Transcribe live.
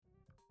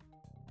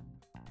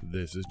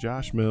This is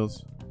Josh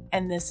Mills.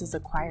 And this is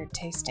Acquired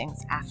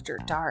Tastings After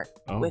Dark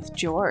with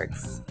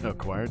Jords.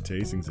 Acquired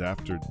Tastings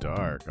After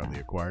Dark on the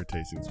Acquired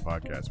Tastings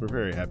podcast. We're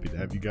very happy to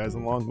have you guys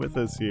along with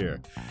us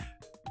here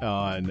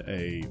on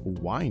a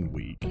wine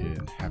week,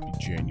 and happy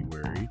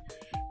January.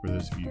 For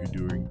those of you who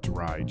are doing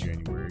dry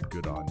January,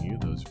 good on you.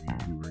 Those of you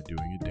who are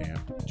doing a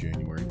damp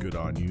January, good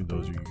on you.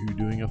 Those of you who are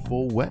doing a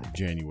full wet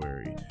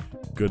January,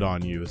 good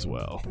on you as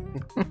well.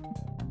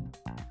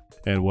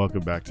 And welcome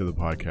back to the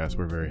podcast.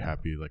 We're very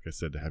happy, like I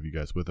said, to have you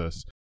guys with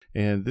us.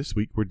 And this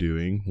week we're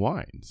doing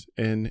wines.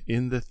 And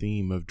in the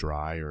theme of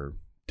dry or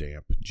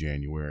damp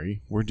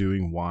January, we're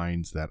doing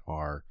wines that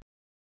are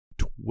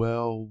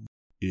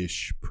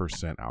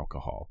 12-ish%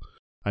 alcohol.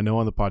 I know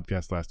on the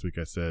podcast last week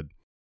I said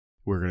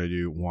we're going to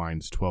do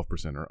wines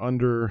 12% or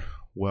under.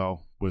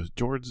 Well, when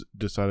George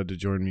decided to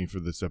join me for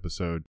this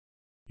episode,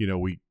 you know,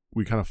 we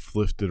kind of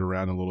flipped it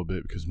around a little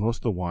bit because most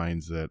of the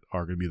wines that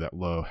are going to be that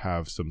low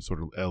have some sort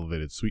of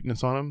elevated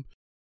sweetness on them,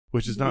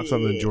 which is not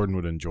something Jordan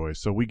would enjoy.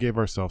 So we gave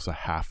ourselves a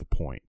half a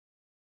point.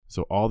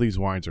 So all these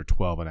wines are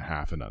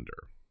 12.5 and under.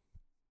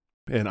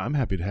 And I'm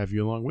happy to have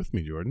you along with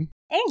me, Jordan.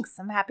 Thanks.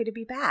 I'm happy to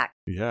be back.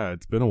 Yeah,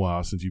 it's been a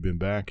while since you've been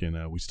back,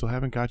 and we still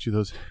haven't got you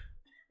those.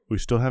 We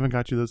still haven't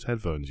got you those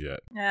headphones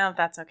yet. No,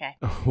 that's okay.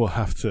 We'll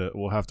have to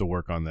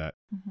work on that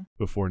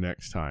before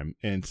next time.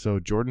 And so,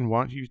 Jordan,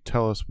 why don't you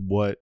tell us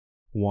what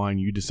wine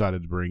you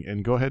decided to bring,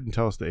 and go ahead and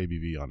tell us the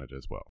ABV on it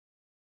as well.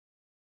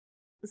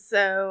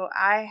 So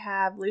I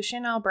have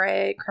Lucien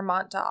Albrecht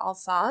Cremant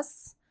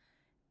d'Alsace,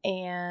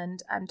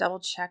 and I'm double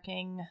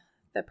checking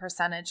the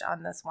percentage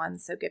on this one.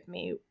 So give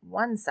me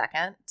 1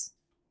 second,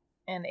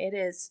 and it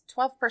is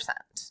 12%.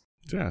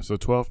 Yeah, so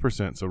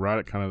 12%. So right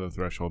at kind of the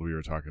threshold we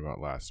were talking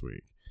about last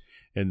week.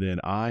 And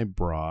then I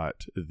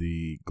brought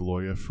the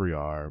Gloria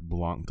Friar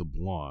Blanc de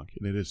Blanc,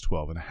 and it is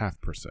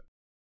 12.5%.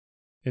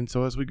 And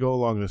so as we go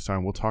along this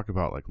time, we'll talk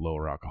about like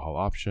lower alcohol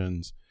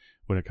options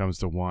when it comes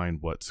to wine,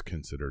 what's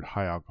considered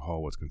high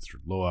alcohol, what's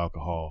considered low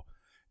alcohol,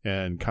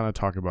 and kind of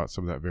talk about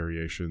some of that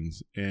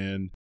variations.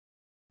 And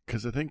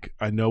because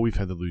I know we've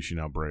had the Lucien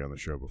Albrecht on the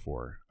show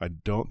before. I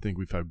don't think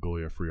we've had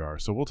Gloria Friar.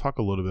 So we'll talk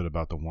a little bit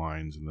about the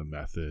wines and the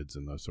methods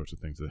and those sorts of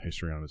things, the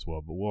history on it as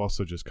well. But we'll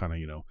also just kind of,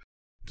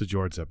 to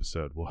George's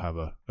episode, we'll have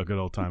a good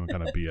old time and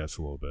kind of BS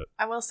a little bit.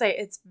 I will say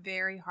it's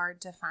very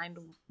hard to find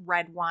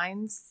red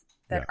wines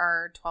that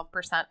are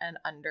 12% and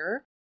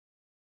under.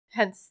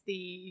 Hence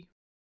the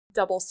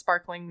double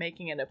sparkling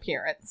making an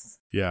appearance.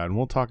 Yeah, and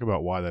we'll talk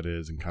about why that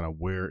is and kind of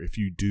where, if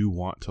you do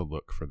want to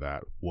look for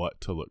that, what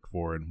to look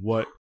for and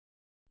what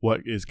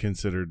is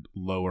considered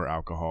lower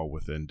alcohol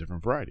within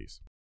different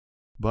varieties.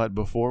 But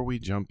before we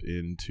jump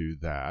into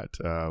that,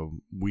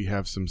 we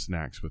have some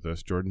snacks with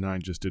us. Jordan and I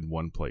just did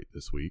one plate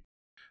this week.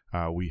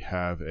 We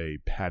have a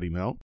patty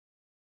melt,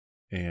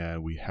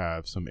 and we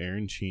have some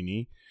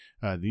arancini.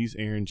 These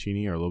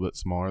arancini are a little bit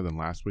smaller than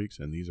last week's,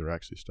 and these are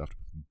actually stuffed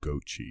with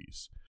goat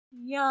cheese.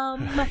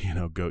 Yum.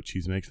 Goat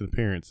cheese makes an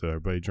appearance, so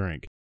everybody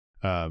drink.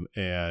 And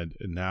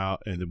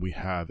then we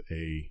have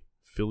a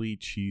Philly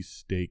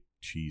cheesesteak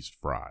cheese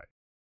fry,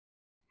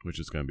 which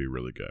is going to be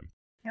really good.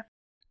 Yep.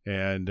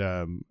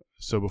 And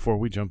so before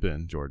we jump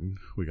in, Jordan,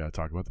 we got to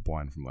talk about the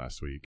wine from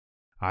last week.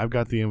 I've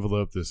got the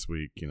envelope this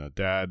week.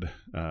 Dad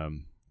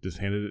just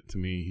handed it to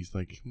me. He's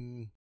like,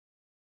 you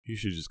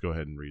should just go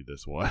ahead and read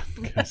this one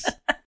because,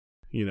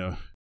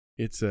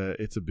 it's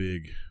a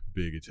big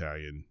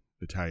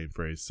Italian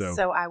phrase.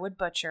 So I would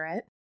butcher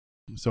it.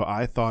 So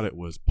I thought it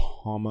was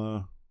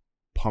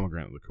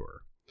pomegranate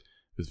liqueur.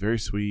 It was very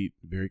sweet,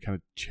 very kind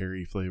of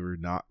cherry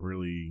flavored, not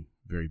really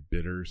very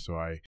bitter.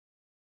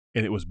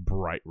 And it was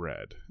bright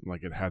red,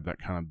 like it had that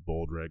kind of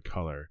bold red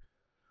color.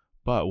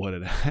 But what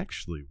it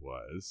actually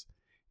was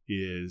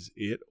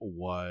it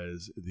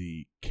was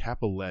the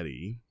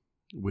Cappelletti,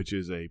 which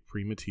is a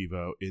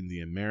Primitivo in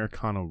the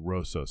Americano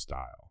Rosso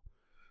style.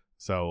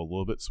 So a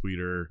little bit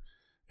sweeter.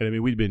 And I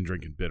mean, we'd been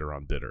drinking bitter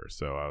on bitter,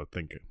 so I would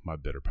think my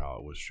bitter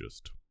palate was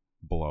just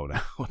blown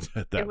out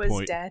at that point. It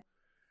was dead.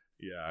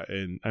 Yeah,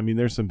 and I mean,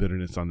 there's some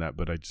bitterness on that,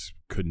 but I just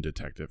couldn't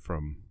detect it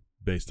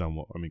based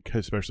on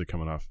especially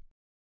coming off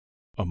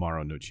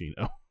Amaro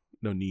Nocino.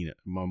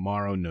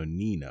 Amaro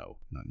Nonino,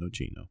 not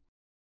Nocino.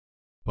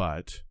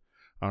 But,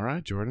 all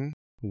right, Jordan.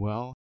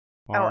 Well.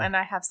 And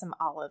I have some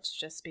olives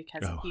just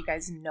because if you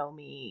guys know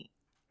me,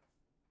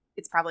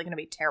 it's probably going to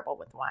be terrible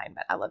with wine,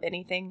 but I love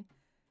anything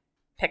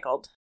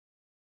pickled.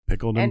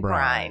 Pickled and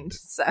brined.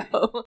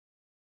 So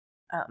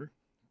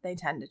they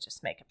tend to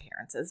just make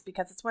appearances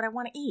because it's what I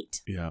want to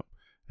eat. Yeah.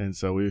 And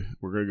so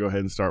we're going to go ahead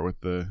and start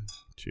with the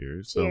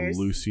cheers. Cheers.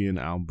 So Lucien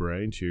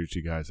Albrecht. Cheers to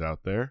you guys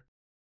out there.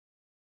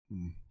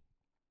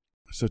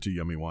 Such a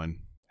yummy wine.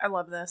 I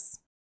love this.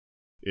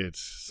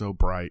 It's so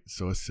bright,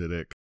 so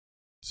acidic,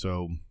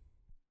 so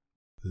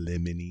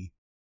lemony.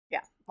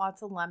 Yeah,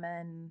 lots of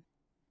lemon.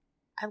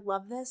 I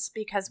love this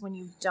because when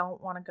you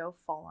don't want to go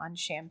full on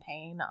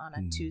champagne on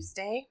a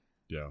Tuesday,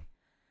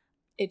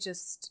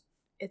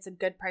 it's a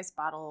good price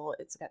bottle.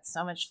 It's got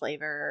so much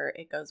flavor.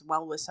 It goes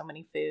well with so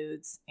many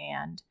foods.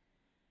 And,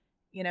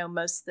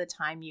 most of the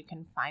time you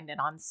can find it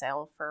on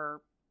sale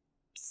for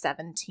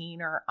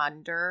 17 or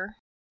under.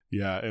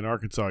 Yeah, in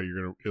Arkansas,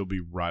 it'll be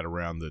right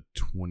around the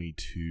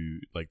 22,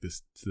 like the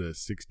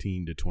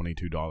 $16 to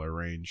 $22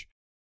 range.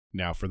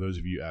 Now, for those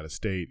of you out of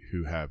state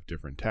who have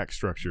different tax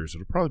structures,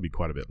 it'll probably be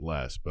quite a bit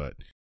less, but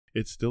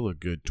it's still a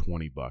good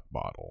 $20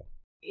 bottle.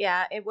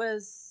 Yeah, it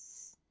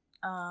was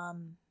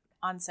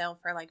on sale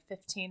for like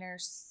 15 or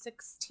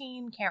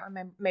 16. Can't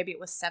remember. Maybe it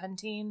was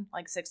 17,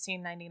 like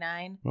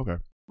 $16.99. Okay.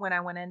 When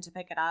I went in to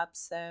pick it up.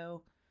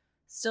 So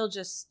still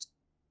just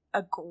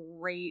a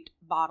great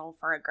bottle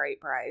for a great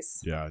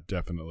price. Yeah,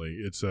 definitely.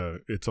 It's a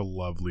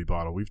lovely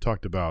bottle. We've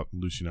talked about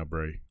Lucien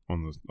Albrecht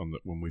on the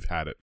when we've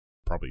had it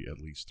probably at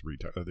least 3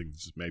 times. I think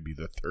this is maybe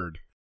the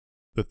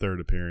third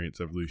appearance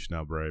of Lucien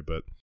Albrecht.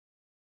 But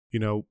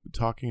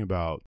talking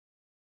about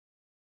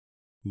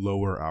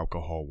lower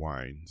alcohol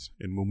wines,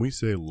 and when we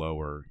say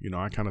lower,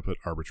 I kind of put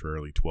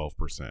arbitrarily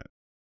 12%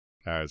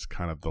 as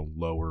kind of the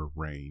lower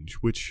range,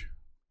 which,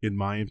 in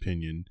my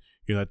opinion,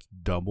 that's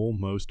double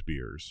most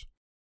beers.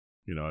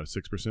 A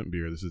 6%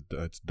 beer,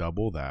 that's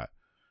double that.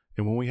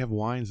 And when we have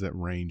wines that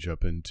range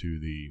up into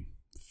the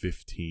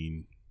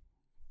 15,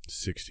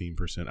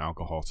 16%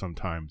 alcohol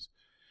sometimes,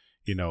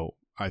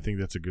 I think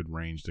that's a good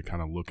range to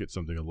kind of look at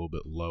something a little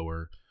bit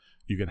lower.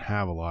 You can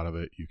have a lot of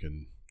it.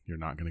 You're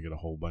not going to get a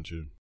whole bunch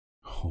of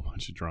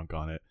drunk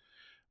on it.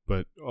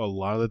 But a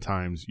lot of the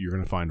times you're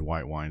going to find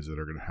white wines that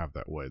are going to have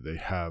that way.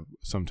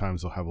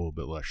 Sometimes they'll have a little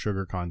bit less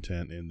sugar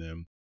content in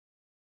them.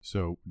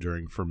 So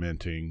during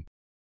fermenting.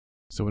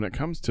 So when it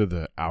comes to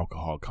the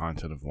alcohol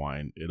content of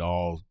wine, it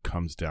all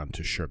comes down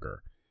to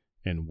sugar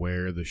and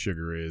where the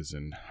sugar is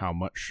and how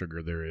much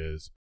sugar there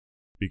is.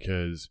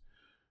 Because,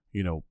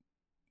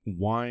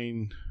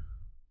 wine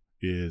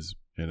is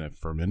in a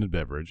fermented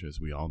beverage, as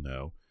we all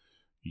know.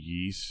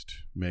 Yeast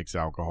makes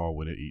alcohol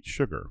when it eats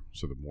sugar.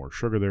 So the more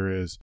sugar there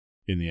is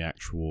in the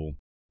actual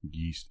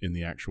yeast, in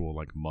the actual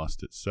like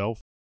must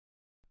itself,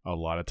 a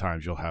lot of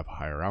times you'll have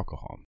higher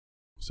alcohol.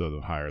 So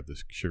the higher the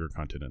sugar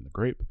content in the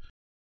grape,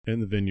 in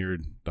the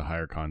vineyard, the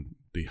higher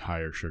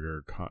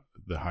sugar,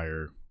 the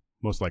higher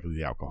most likely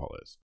the alcohol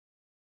is.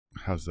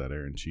 How's that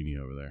arancini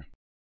over there?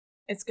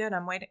 It's good.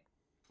 I'm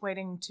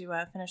waiting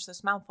to finish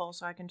this mouthful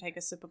so I can take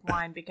a sip of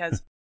wine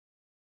because,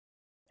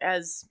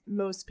 as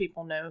most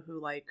people know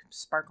who like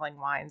sparkling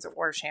wines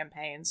or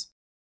champagnes,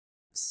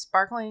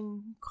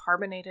 sparkling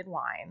carbonated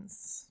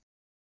wines,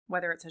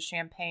 whether it's a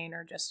champagne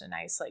or just a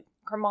nice like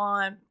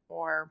Cremant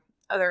or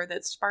other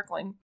that's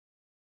sparkling,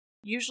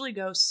 usually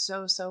goes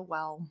so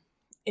well.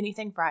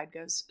 Anything fried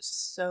goes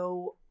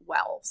so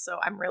well. So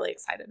I'm really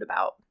excited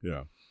about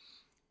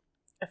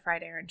a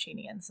fried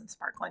arancini and some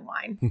sparkling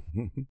wine.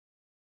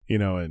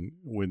 And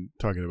when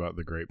talking about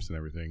the grapes and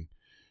everything,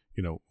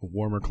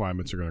 warmer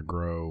climates are going to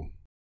grow.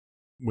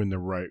 When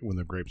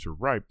the grapes are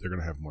ripe, they're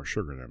going to have more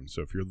sugar in them.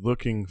 So if you're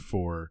looking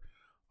for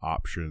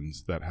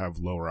options that have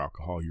lower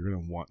alcohol, you're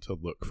going to want to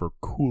look for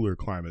cooler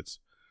climates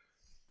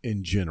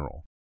in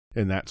general.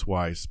 And that's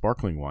why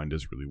sparkling wine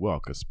does really well,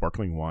 because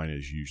sparkling wine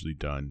is usually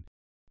done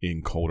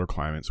in colder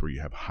climates where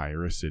you have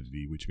higher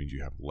acidity, which means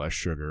you have less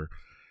sugar,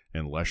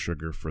 and less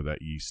sugar for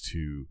that yeast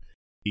to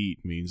eat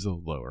means a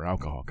lower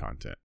alcohol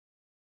content.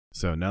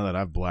 So now that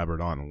I've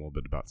blabbered on a little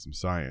bit about some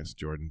science,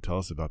 Jordan, tell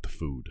us about the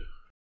food.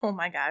 Oh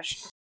my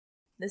gosh.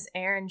 This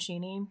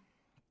arancini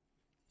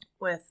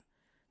with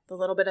the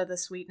little bit of the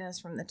sweetness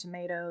from the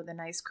tomato, the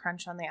nice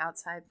crunch on the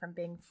outside from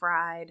being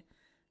fried,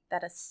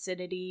 that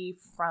acidity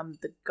from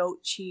the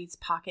goat cheese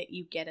pocket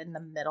you get in the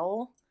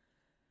middle,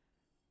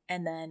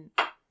 and then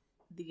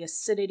the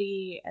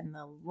acidity and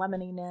the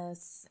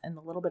lemoniness and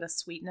the little bit of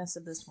sweetness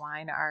of this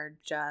wine are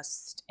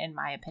just, in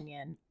my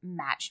opinion,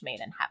 match made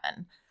in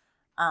heaven.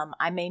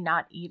 I may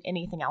not eat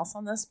anything else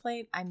on this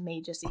plate. I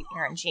may just eat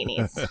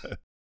arancinis.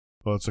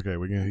 Well, it's okay.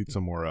 We're going to heat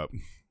some more up.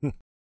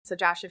 So,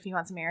 Josh, if you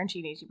want some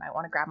arancinis, you might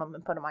want to grab them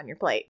and put them on your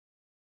plate.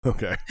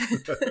 Okay.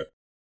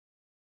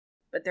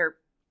 But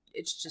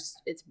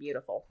it's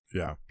beautiful.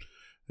 Yeah.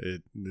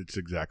 It's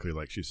exactly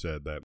like she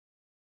said, that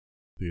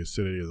the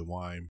acidity of the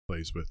wine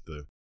plays with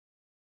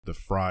the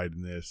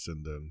friedness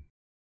and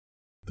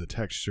the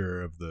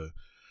texture of the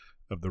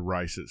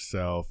rice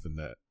itself, and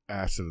the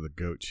acid of the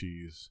goat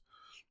cheese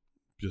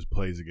just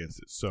plays against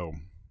it so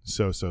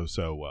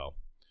well.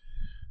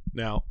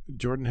 Now,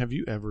 Jordan, have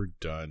you ever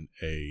done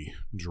a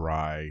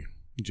dry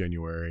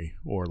January,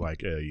 or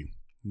like a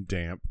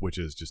damp, which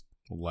is just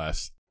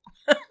less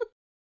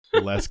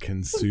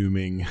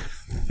consuming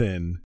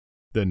than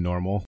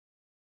normal?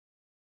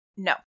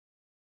 No.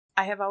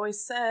 I have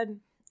always said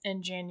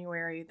in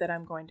January that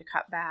I'm going to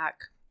cut back.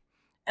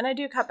 And I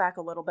do cut back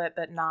a little bit,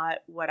 but not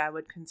what I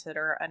would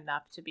consider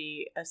enough to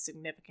be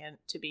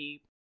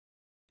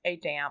a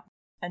damp,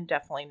 and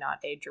definitely not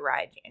a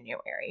dry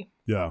January.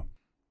 Yeah.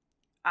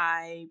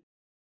 I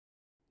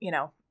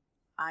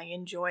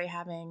enjoy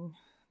having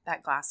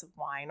that glass of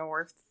wine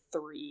or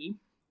 3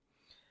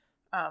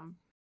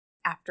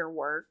 after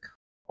work,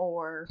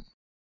 or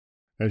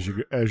as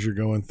you're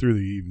going through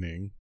the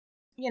evening.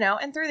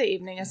 And through the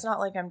evening, it's not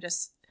like I'm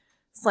just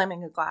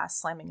slamming a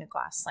glass.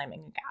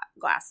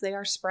 They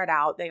are spread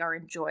out, they are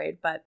enjoyed,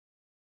 but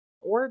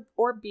or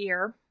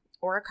beer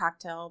or a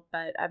cocktail,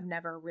 but I've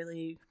never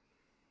really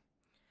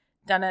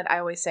done it. I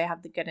always say I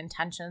have the good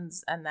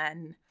intentions, and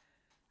then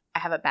I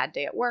have a bad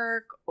day at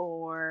work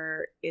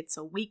or it's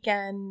a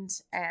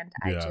weekend and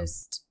I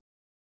just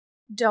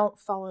don't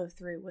follow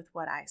through with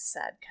what I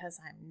said because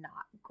I'm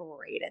not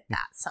great at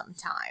that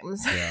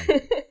sometimes. Yeah.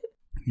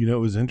 It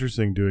was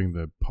interesting doing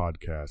the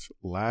podcast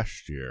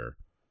last year.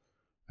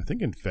 I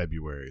think in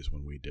February is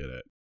when we did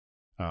it.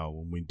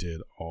 When we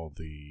did all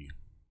the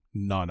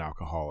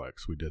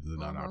non-alcoholics. We did the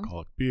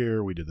non-alcoholic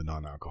beer. We did the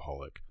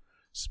non-alcoholic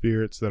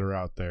spirits that are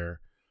out there.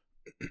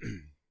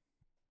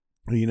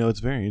 It's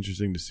very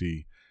interesting to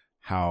see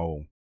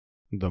how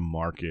the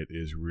market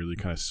is really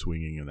kind of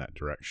swinging in that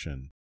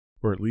direction,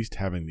 or at least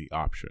having the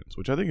options,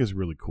 which I think is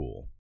really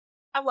cool.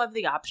 I love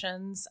the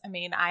options. I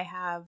mean, I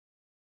have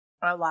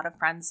a lot of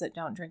friends that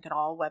don't drink at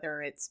all,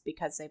 whether it's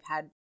because they've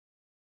had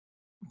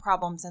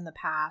problems in the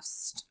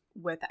past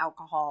with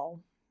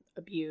alcohol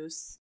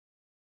abuse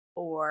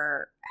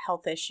or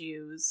health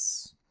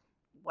issues,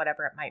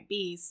 whatever it might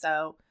be.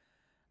 So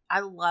I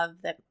love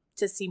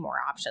to see more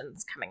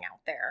options coming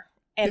out there,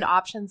 and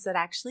options that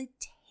actually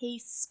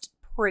taste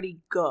pretty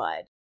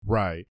good.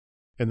 Right.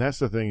 And that's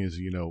the thing is,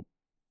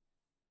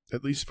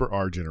 at least for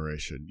our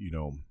generation,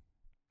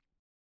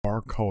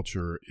 our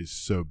culture is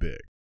so big.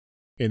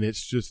 And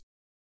it's just,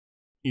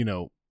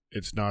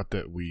 it's not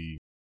that we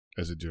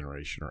as a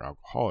generation are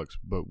alcoholics,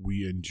 but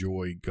we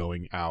enjoy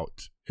going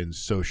out and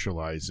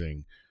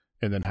socializing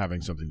and then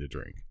having something to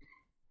drink.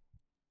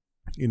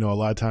 A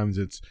lot of times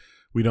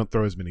we don't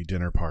throw as many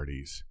dinner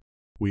parties.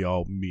 We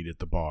all meet at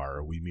the bar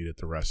or we meet at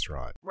the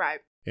restaurant. Right.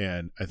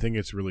 And I think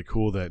it's really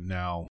cool that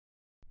now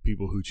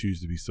people who choose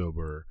to be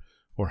sober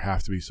or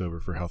have to be sober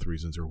for health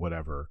reasons or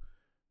whatever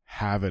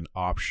have an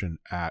option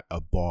at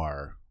a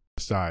bar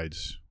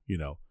besides,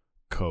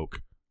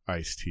 Coke,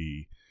 iced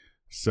tea,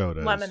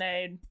 sodas,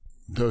 lemonade,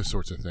 those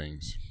sorts of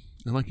things.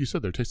 And like you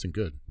said, they're tasting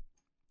good.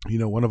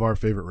 One of our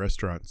favorite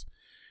restaurants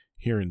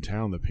here in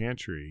town, The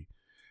Pantry,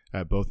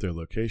 at both their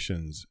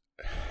locations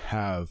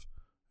have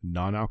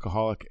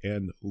non-alcoholic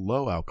and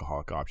low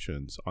alcoholic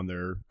options on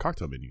their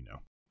cocktail menu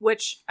now.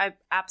 Which I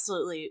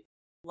absolutely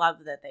love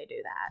that they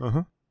do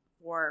that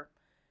for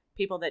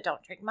people that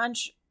don't drink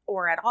much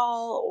or at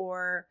all,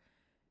 or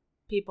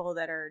people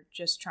that are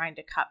just trying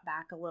to cut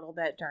back a little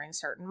bit during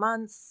certain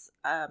months.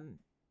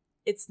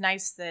 It's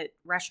nice that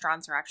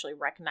restaurants are actually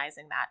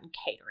recognizing that and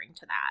catering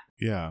to that.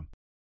 Yeah.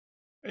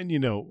 And,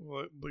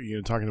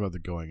 talking about the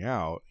going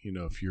out,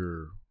 if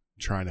you're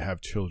trying to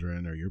have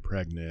children or you're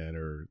pregnant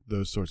or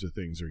those sorts of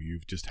things, or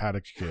you've just had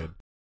a kid,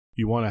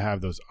 you want to have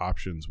those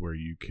options where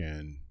you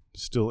can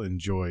still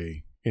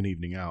enjoy an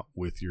evening out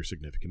with your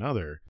significant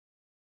other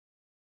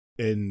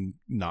and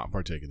not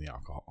partake in the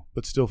alcohol,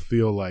 but still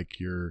feel like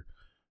you're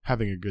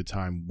having a good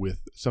time with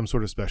some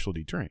sort of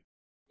specialty drink.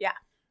 Yeah.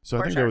 So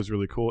I think that was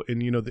really cool.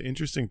 And, the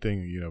interesting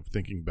thing,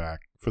 thinking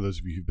back, for those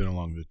of you who've been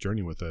along the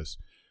journey with us,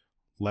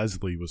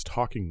 Leslie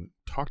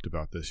talked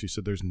about this. She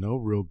said there's no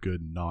real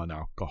good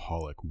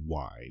non-alcoholic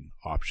wine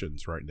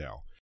options right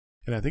now.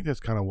 And I think that's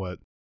kind of what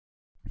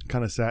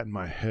kind of sat in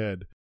my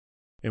head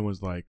and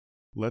was like,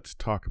 let's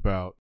talk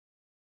about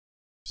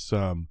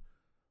some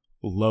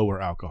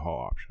lower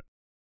alcohol option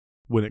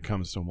when it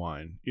comes to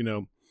wine.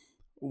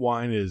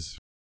 Wine is,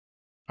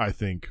 I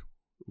think,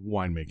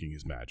 winemaking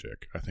is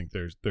magic. I think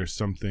there's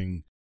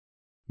something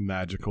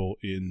magical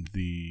in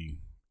the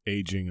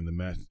aging and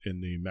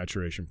the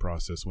maturation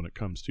process when it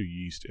comes to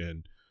yeast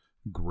and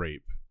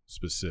grape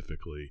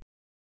specifically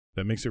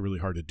that makes it really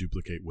hard to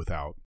duplicate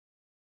without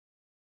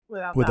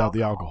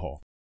the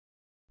alcohol.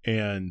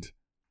 And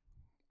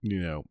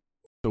so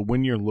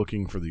when you're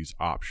looking for these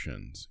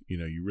options,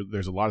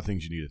 there's a lot of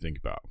things you need to think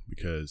about,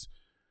 because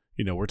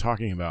we're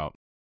talking about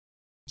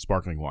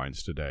sparkling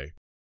wines today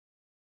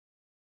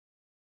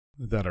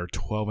that are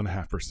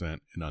 12.5%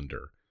 and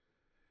under,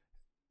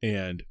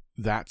 and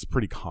that's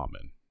pretty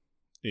common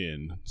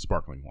in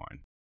sparkling wine.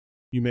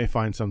 You may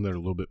find some that are a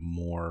little bit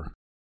more,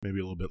 maybe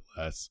a little bit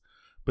less,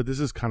 but this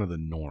is kind of the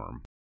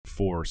norm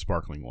for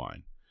sparkling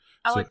wine.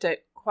 I looked at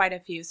quite a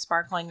few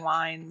sparkling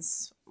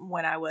wines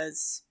when I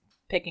was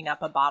picking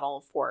up a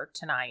bottle for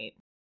tonight,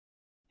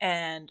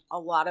 and a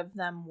lot of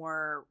them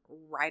were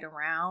right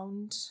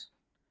around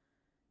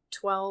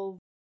 12,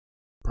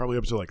 probably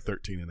up to like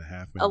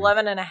 13.5, maybe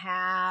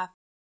 11.5.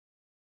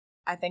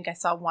 I think I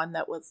saw one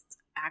that was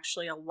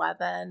actually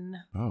 11.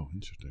 Oh,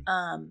 interesting.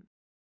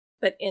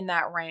 But in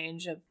that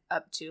range of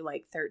up to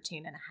like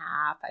 13.5.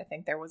 I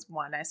think there was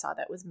one I saw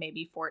that was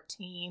maybe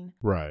 14.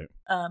 Right.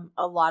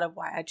 A lot of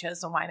why I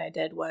chose the wine I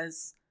did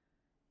was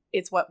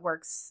it's what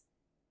works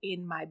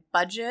in my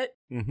budget.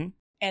 Mm-hmm.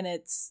 And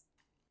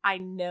I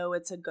know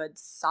it's a good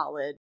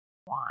solid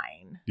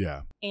wine.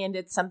 Yeah. And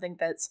it's something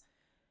that's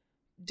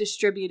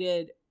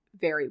distributed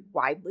very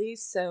widely.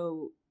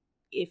 So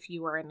if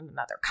you are in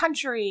another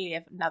country,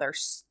 if another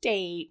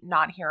state,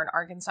 not here in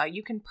Arkansas,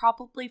 you can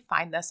probably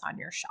find this on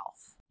your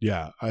shelf.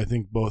 Yeah, I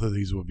think both of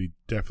these will be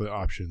definitely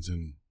options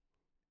in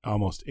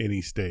almost any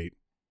state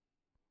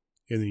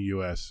in the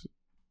U.S.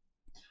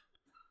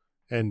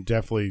 and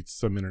definitely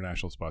some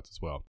international spots as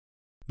well.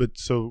 But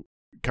so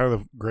kind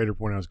of the greater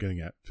point I was getting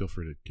at, feel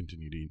free to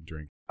continue to eat and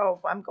drink. Oh,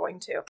 I'm going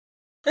to.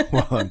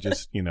 While I'm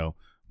just,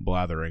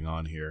 blathering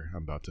on here.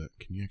 I'm about to,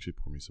 can you actually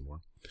pour me some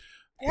more?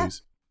 Yeah.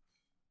 Please?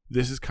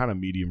 This is kind of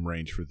medium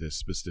range for this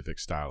specific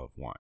style of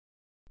wine.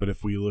 But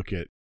if we look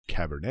at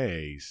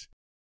Cabernets,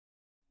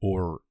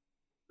 or,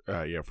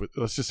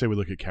 let's just say we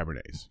look at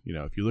Cabernets.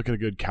 If you look at a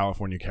good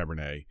California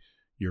Cabernet,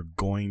 you're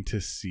going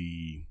to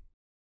see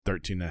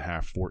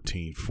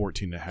 13.5,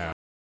 14.5,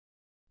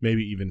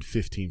 maybe even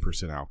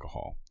 15%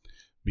 alcohol,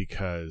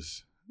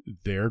 because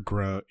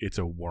it's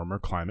a warmer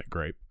climate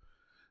grape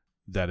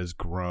that is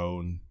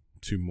grown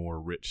to more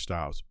rich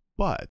styles.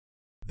 But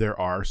there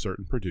are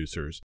certain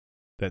producers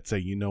that say,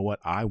 you know what,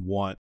 I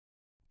want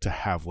to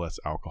have less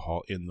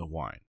alcohol in the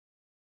wine.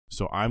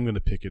 So I'm going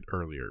to pick it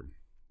earlier.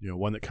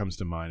 One that comes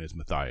to mind is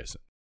Mathiasen.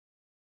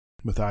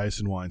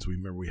 Mathiasen wines,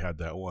 we had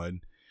that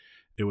one.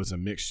 It was a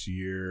mixed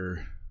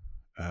year.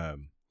 I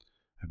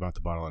bought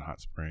the bottle at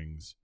Hot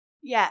Springs.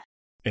 Yeah.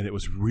 And it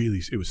was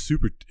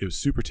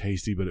super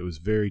tasty, but it was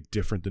very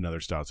different than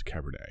other styles of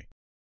Cabernet.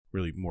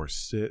 Really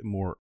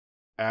more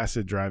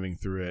acid driving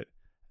through it.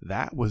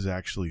 That was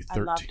actually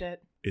 13. I loved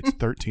it. It's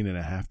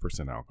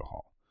 13.5%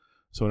 alcohol.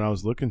 So when I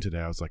was looking today,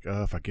 I was like,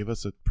 if I give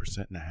us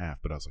 1.5%,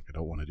 but I was like, I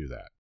don't want to do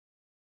that.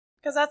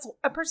 Because that's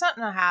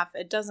 1.5%.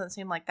 It doesn't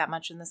seem like that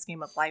much in the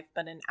scheme of life,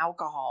 but in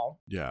alcohol,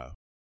 yeah,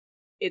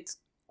 it's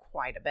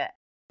quite a bit.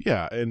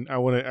 Yeah, and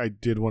I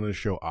did want to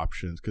show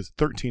options, because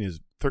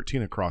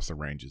 13 across the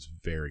range is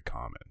very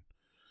common.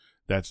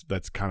 That's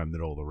kind of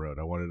middle of the road.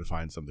 I wanted to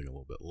find something a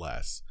little bit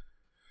less,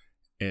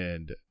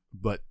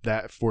 but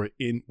that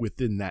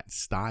within that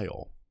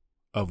style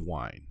of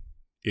wine,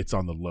 it's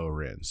on the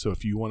lower end. So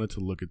if you wanted to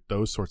look at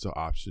those sorts of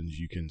options,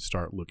 you can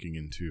start looking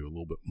into a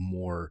little bit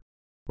more,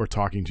 or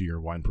talking to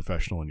your wine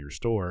professional in your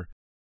store.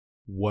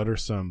 Who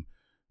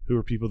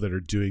are people that are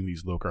doing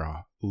these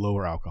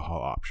lower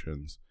alcohol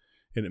options?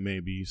 And it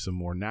may be some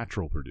more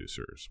natural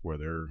producers where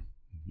they're,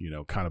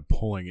 kind of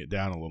pulling it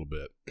down a little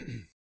bit.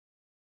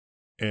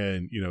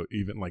 And,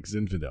 even like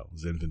Zinfandel.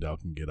 Zinfandel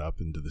can get up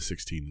into the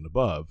 16 and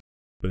above.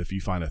 But if you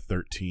find a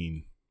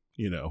 13,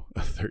 a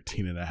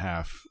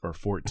 13.5 or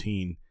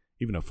 14,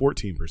 even a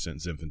 14%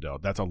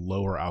 Zinfandel, that's a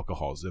lower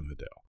alcohol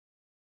Zinfandel.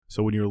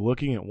 So when you're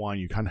looking at wine,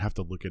 you kind of have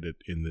to look at it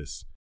in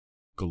this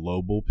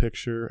global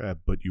picture,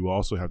 but you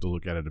also have to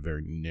look at it in a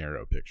very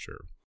narrow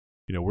picture.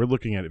 We're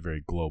looking at it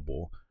very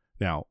global.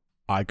 Now,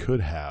 I could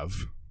have,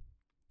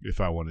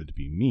 if I wanted to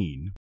be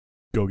mean,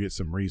 go get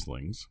some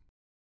Rieslings.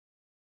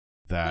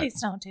 Please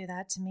don't do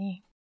that to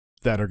me.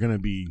 That are going to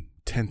be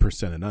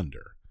 10% and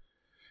under.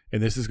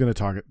 And this is going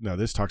to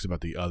this talks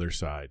about the other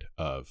side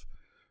of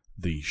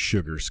the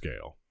sugar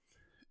scale.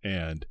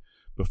 And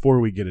before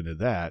we get into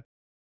that,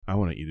 I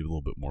want to eat a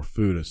little bit more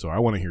food. So I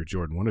want to hear,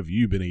 Jordan, what have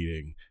you been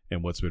eating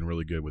and what's been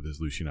really good with this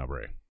Lucien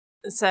Albrecht?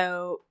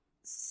 So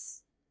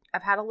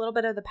I've had a little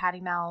bit of the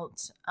patty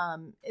melt.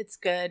 It's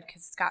good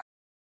because it's got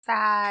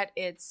fat.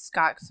 It's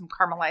got some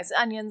caramelized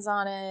onions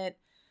on it,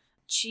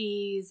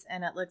 cheese,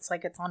 and it looks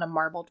like it's on a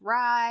marbled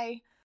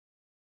rye.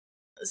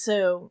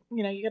 So,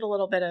 you get a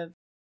little bit of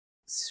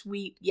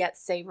sweet yet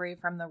savory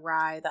from the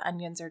rye. The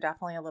onions are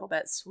definitely a little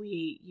bit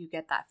sweet. You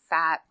get that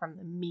fat from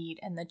the meat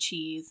and the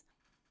cheese.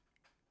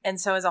 And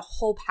so as a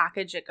whole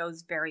package, it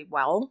goes very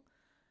well.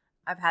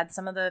 I've had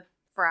some of the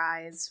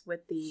fries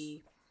with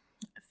the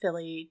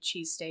Philly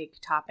cheesesteak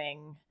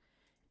topping.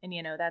 And,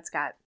 that's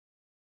got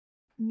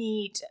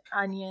meat,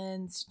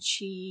 onions,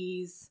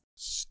 cheese.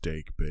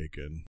 Steak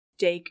bacon.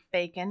 Steak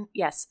bacon.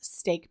 Yes,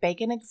 steak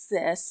bacon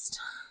exists.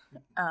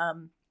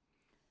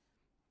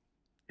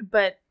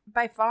 But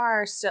by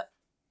far, still,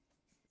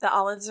 the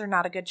olives are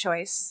not a good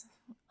choice.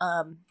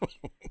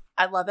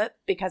 I love it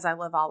because I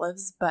love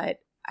olives,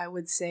 but I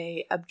would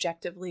say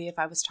objectively, if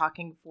I was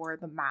talking for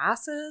the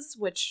masses,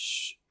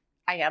 which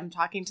I am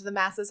talking to the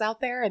masses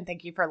out there, and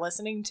thank you for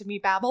listening to me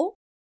babble,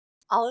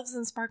 olives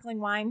and sparkling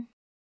wine,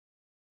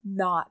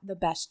 not the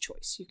best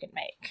choice you can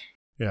make.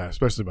 Yeah,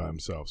 especially by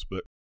themselves.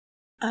 But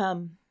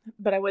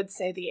I would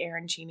say the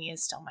arancini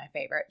is still my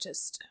favorite.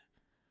 Just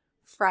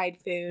fried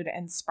food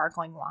and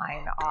sparkling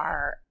wine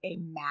are a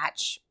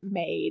match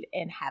made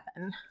in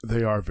heaven.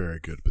 They are very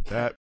good, but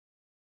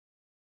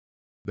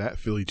that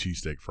Philly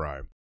cheesesteak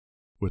fry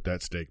with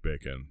that steak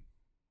bacon,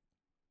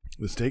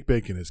 the steak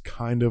bacon is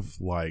kind of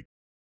like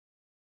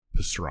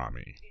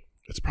pastrami.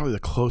 It's probably the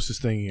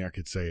closest thing I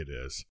could say it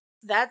is.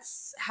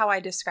 That's how I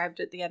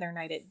described it the other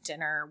night at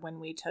dinner when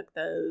we took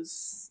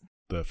those.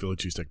 The Philly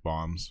cheesesteak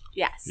bombs?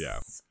 Yes. Yeah.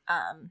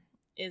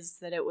 Is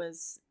that it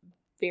was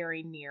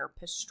very near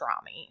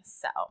pastrami.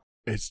 So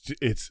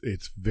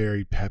it's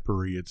very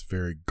peppery. It's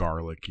very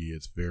garlicky.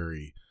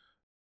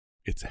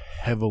 It's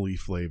heavily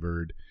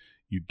flavored.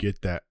 You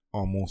get that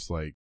almost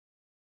like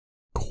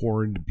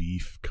corned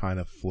beef kind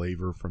of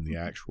flavor from the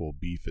actual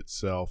beef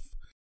itself.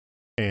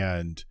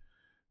 And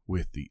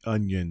with the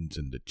onions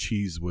and the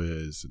cheese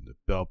whiz and the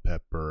bell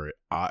pepper,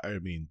 I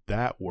mean,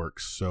 that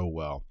works so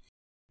well.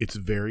 It's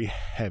very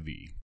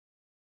heavy.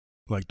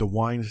 Like the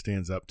wine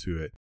stands up to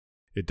it.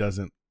 It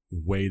doesn't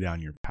way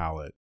down your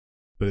palate.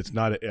 But it's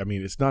not, I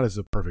mean, it's not as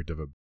perfect of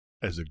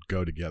as a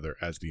go together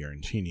as the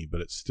arancini,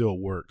 but it still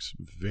works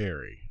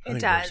very, I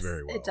think it works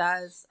very well. It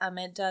does.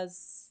 It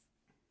does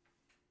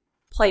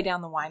play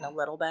down the wine a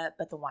little bit,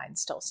 but the wine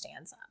still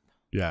stands up.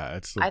 Yeah,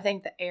 I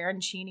think the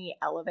arancini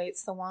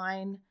elevates the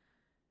wine.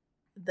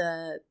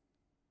 The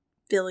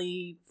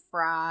Philly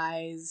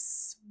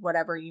fries,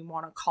 whatever you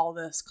want to call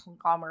this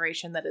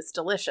conglomeration that is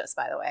delicious,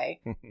 by the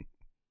way.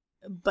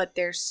 But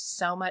there's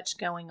so much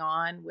going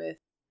on with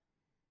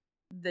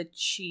the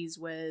cheese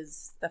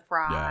whiz, the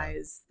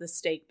fries, the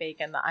steak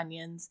bacon, the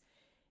onions.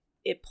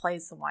 It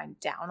plays the wine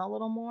down a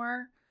little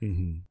more.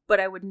 Mm-hmm.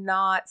 But I would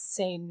not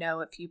say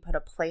no if you put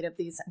a plate of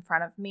these in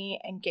front of me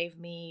and gave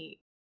me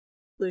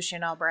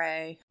Lucien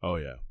Albrecht. Oh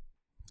yeah,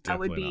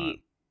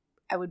 definitely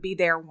I would be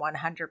there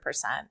 100%.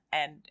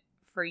 And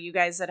for you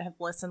guys that have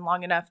listened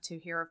long enough to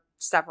hear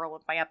several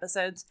of my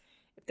episodes,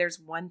 if there's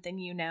one thing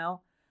you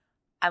know,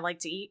 I like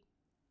to eat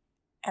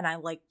and I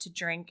like to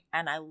drink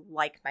and I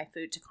like my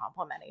food to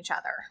complement each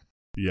other.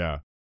 Yeah,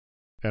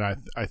 and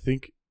I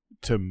think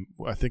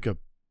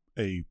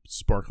a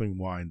sparkling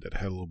wine that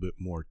had a little bit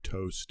more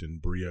toast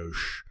and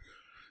brioche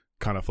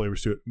kind of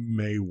flavors to it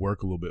may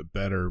work a little bit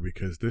better,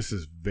 because this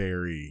is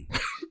very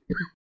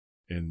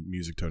in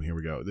music tone. Here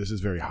we go. This is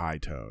very high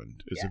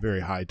toned. It's a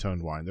very high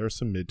toned wine. There are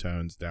some mid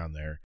tones down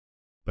there,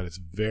 but it's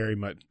very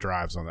much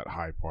drives on that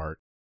high part,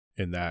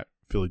 and that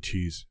Philly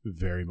cheese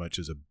very much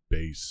is a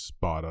base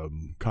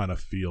bottom kind of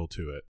feel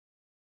to it.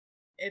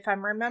 If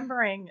I'm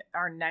remembering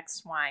our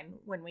next wine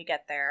when we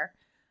get there,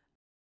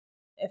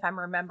 if I'm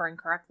remembering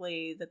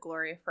correctly, the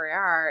Gloria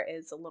Friar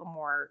is a little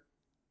more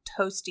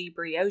toasty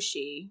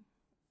brioche.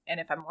 And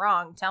if I'm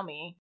wrong, tell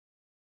me.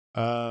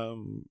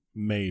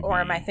 Maybe. Or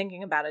am I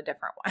thinking about a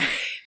different one?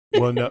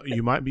 Well, no,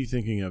 you might be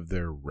thinking of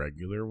their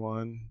regular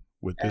one.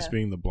 With this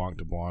being the Blanc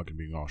de Blanc and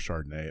being all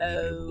Chardonnay, it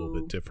may be a little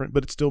bit different,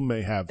 but it still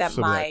may have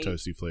some of that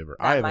toasty flavor.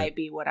 That might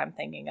be what I'm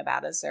thinking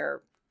about as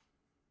their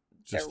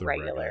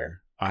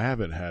regular. I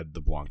haven't had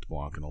the Blanc de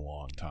Blanc in a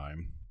long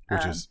time,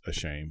 which is a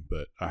shame,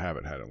 but I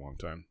haven't had it in a long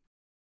time.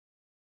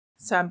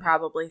 So I'm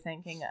probably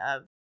thinking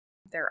of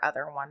their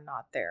other one,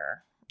 not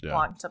their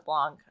Blanc de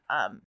Blanc.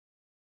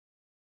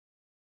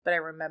 But I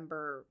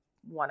remember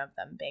one of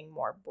them being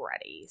more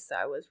bready, so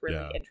I was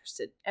really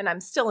interested, and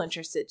I'm still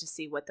interested to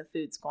see what the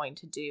food's going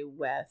to do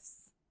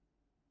with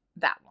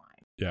that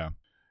wine. Yeah,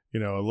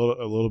 a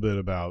little bit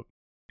about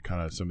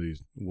kind of some of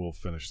these. We'll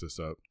finish this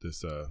up,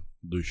 this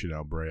Lucien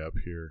Albrecht up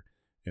here,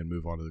 and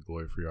move on to the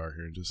Gloria Friar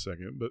here in just a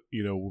second. But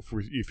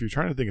if you're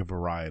trying to think of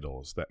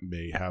varietals that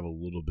may have a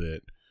little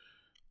bit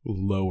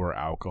lower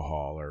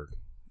alcohol, or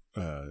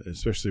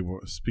especially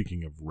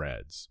speaking of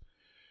reds,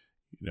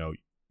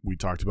 we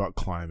talked about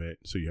climate,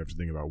 so you have to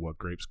think about what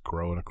grapes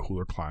grow in a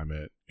cooler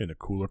climate. In a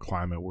cooler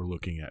climate, we're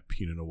looking at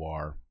Pinot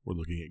Noir, we're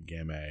looking at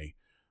Gamay,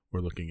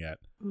 we're looking at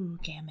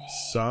Gamay.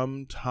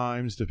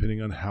 Sometimes,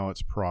 depending on how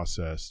it's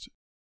processed,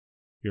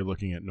 you're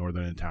looking at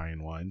Northern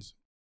Italian wines.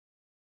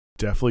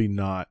 Definitely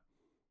not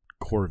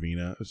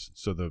Corvina,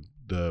 so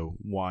the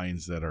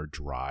wines that are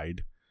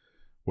dried,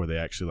 where they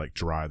actually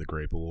dry the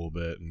grape a little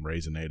bit and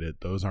raisinate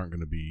it. Those aren't going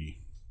to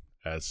be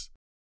as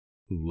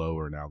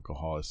lower in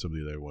alcohol as some of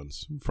the other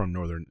ones from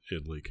Northern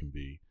Italy can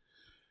be.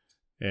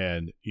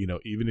 And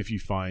even if you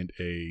find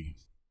I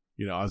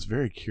was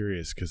very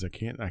curious, because I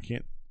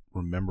can't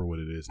remember what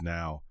it is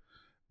now,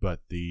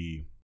 but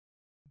the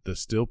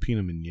still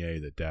Pinot Meunier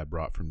that Dad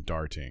brought from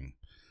Darting,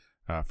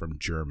 from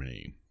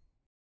Germany,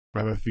 I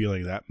have a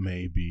feeling that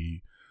may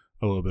be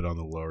a little bit on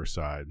the lower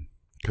side,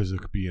 because it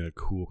could be in a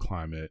cool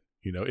climate.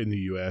 In the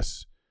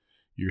U.S.,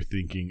 you're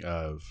thinking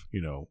of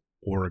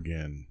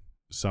Oregon,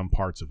 some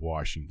parts of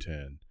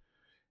Washington,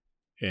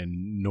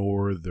 and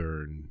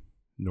Northern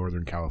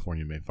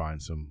California may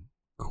find some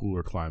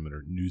cooler climate,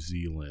 or New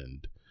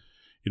Zealand.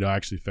 I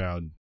actually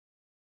found,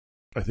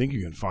 I think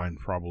you can find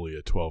probably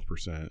a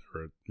 12%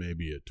 or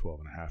maybe a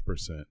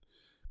 12.5%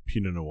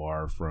 Pinot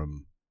Noir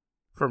from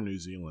New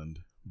Zealand,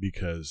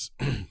 because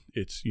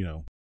it's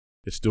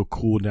it's still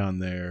cool down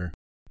there.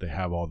 They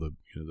have all the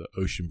the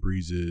ocean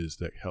breezes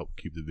that help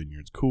keep the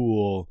vineyards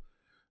cool.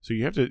 So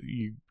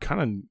you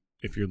kind of,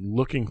 if you're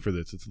looking for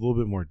this, it's a little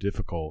bit more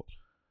difficult.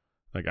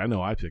 I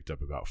know I picked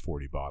up about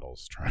 40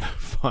 bottles trying to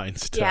find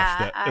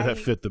stuff that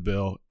fit the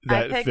bill,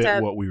 that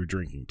fit what we were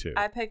drinking too.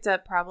 I picked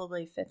up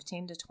probably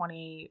 15 to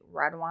 20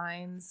 red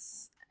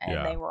wines,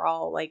 and they were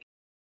all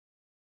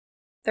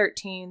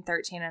 13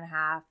 and a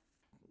half,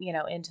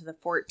 into the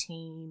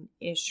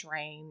 14-ish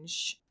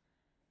range.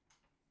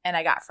 And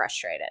I got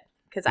frustrated,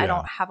 because I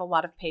don't have a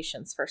lot of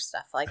patience for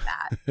stuff like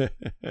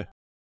that.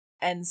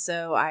 And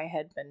so I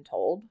had been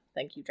told,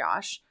 thank you,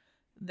 Josh,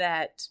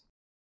 that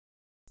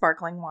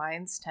sparkling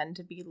wines tend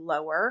to be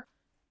lower.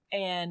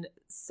 And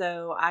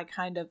so I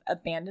kind of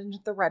abandoned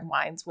the red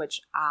wines,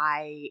 which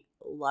I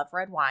love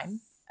red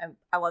wine.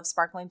 I love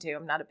sparkling too.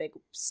 I'm not a big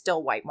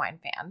still white wine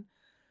fan.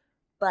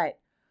 But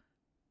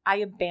I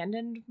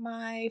abandoned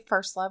my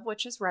first love,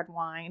 which is red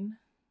wine.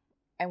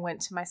 I went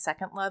to my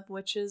second love,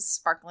 which is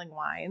sparkling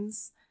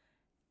wines.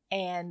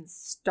 and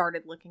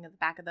started looking at the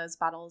back of those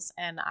bottles,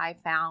 and I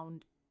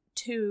found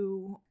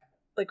 2,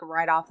 like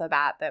right off the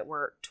bat, that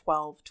were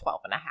 12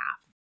 and a half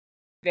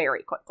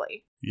very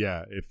quickly.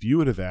 Yeah, if you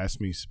would have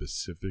asked me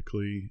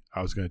specifically,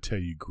 I was going to tell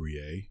you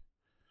Gruyere.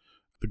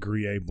 The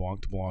Gruyere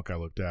Blanc de Blanc I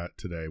looked at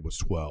today was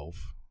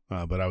 12,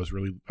 but I was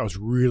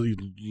really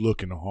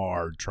looking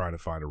hard trying to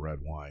find a red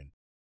wine.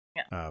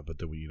 Yeah. But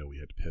then we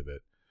had to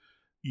pivot.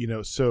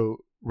 So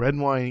red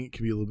wine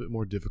can be a little bit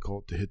more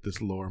difficult to hit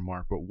this lower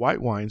mark, but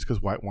white wines,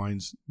 because white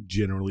wines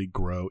generally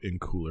grow in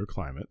cooler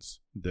climates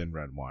than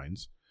red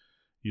wines.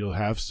 You'll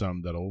have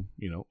some that'll,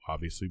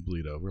 obviously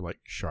bleed over, like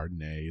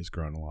Chardonnay is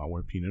grown a lot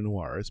where Pinot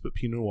Noir is, but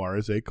Pinot Noir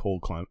is a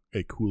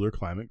cooler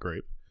climate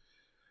grape.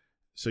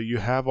 So you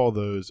have all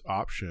those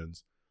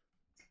options.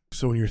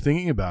 So when you're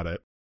thinking about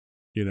it,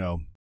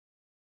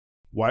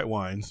 white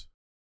wines,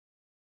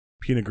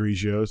 Pinot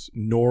Grigios,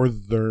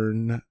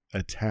 Northern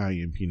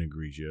Italian Pinot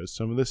Grigios,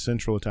 some of the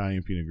Central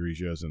Italian Pinot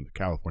Grigios and the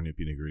California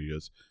Pinot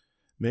Grigios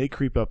may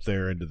creep up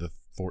there into the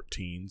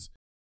 14s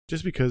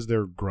just because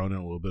they're grown in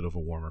a little bit of a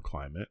warmer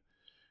climate.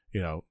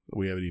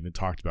 We haven't even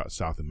talked about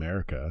South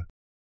America.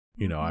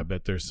 I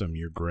bet there's some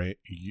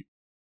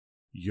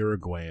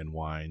Uruguayan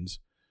wines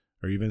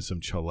or even some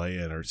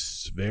Chilean or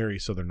very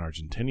southern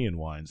Argentinian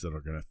wines that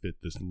are going to fit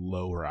this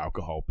lower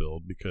alcohol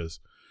build because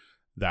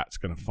that's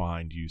going to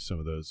find you some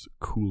of those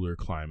cooler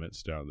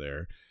climates down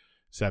there.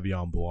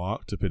 Sauvignon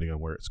Blanc, depending on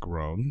where it's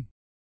grown.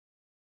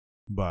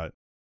 But,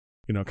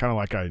 kind of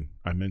like I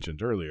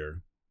mentioned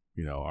earlier,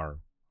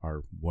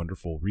 our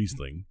wonderful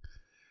Riesling.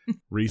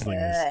 Riesling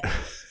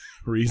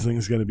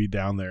is going to be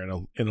down there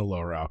in a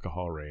lower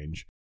alcohol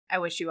range. I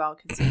wish you all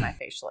could see my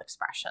facial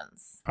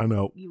expressions. I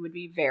know. You would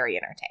be very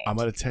entertained. I'm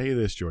going to tell you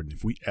this, Jordan.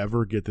 If we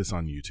ever get this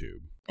on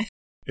YouTube,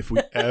 if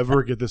we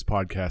ever get this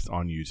podcast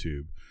on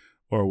YouTube,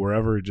 or we're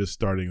ever just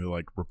starting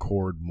to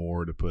record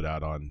more to put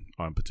out on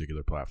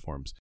particular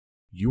platforms,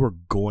 you are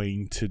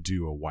going to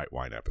do a white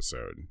wine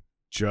episode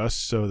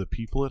just so the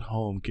people at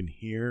home can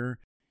hear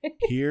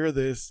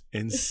this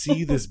and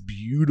see this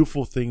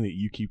beautiful thing that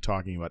you keep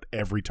talking about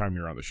every time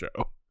you're on the show.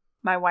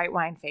 My white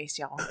wine face,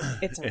 y'all.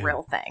 It's a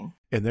real thing.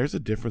 And there's a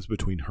difference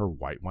between her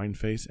white wine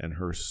face and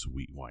her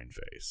sweet wine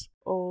face.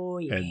 Oh,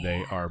 yeah. And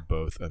they are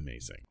both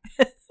amazing.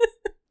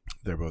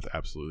 They're both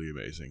absolutely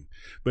amazing.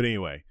 But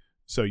anyway,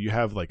 so you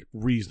have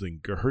Riesling,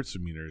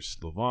 Gewürztraminer,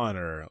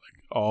 Slavonner,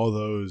 all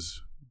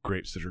those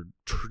grapes that are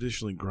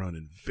traditionally grown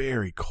in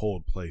very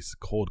cold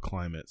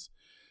climates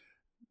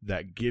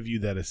that give you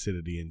that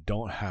acidity and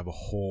don't have a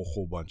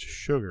whole bunch of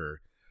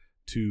sugar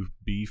to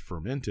be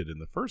fermented in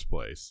the first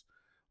place.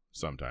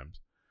 Sometimes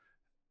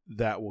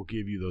that will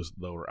give you those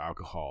lower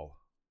alcohol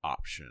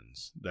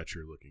options that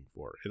you're looking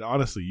for. And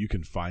honestly, you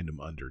can find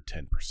them under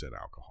 10%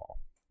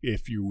 alcohol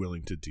if you're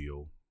willing to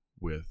deal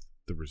with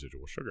the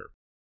residual sugar.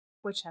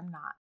 Which I'm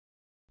not.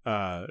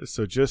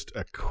 So just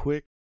a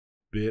quick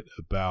bit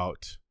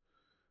about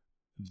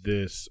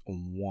this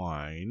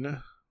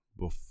wine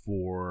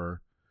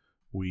before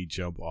we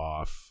jump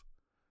off.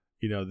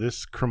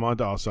 This Cremant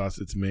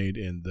d'Alsace, it's made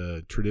in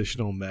the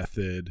traditional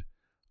method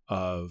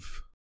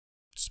of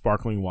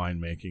sparkling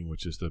winemaking,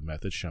 which is the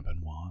method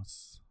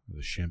champenoise,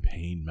 the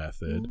Champagne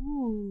method.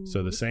 Ooh.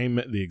 So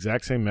the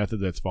exact same method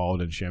that's followed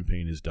in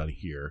Champagne is done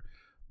here,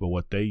 but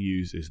what they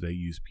use is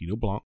Pinot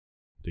Blanc,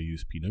 they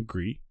use Pinot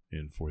Gris,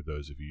 and for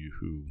those of you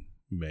who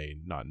may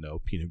not know,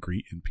 Pinot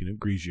Gris and Pinot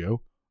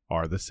Grigio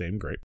are the same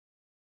grape.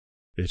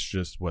 It's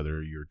just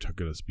whether you're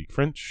going to speak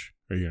French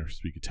or you're going to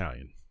speak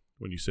Italian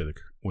when you say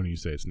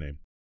its name.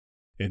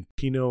 And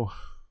Pinot, oh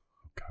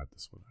God,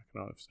 this one I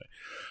cannot say,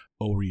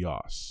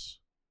 Auxerrois.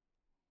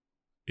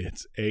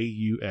 It's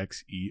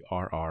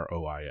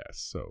Auxerrois.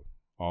 So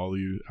all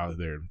you out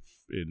there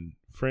in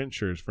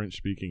French or is French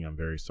speaking, I'm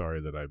very sorry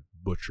that I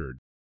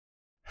butchered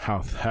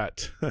how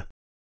that's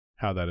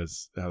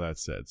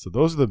said. So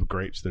those are the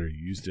grapes that are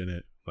used in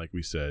it. Like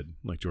we said,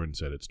 like Jordan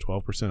said, it's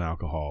 12%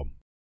 alcohol.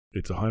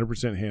 It's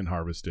 100% hand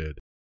harvested.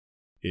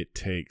 It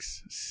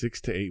takes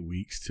 6 to 8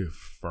 weeks to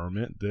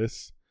ferment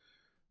this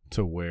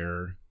to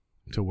where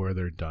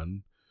they're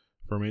done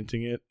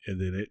fermenting it, and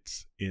then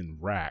it's in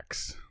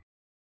racks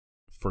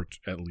for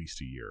at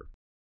least a year.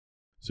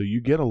 So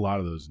you get a lot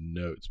of those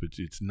notes, but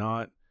it's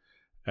not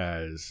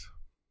as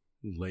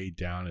laid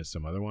down as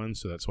some other ones.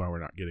 So that's why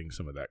we're not getting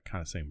some of that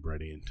kind of same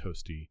bready and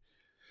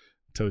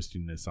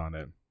toastiness on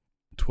it.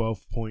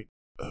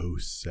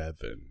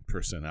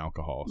 12.07%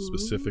 alcohol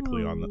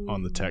specifically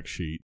on the tech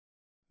sheet.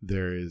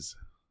 There is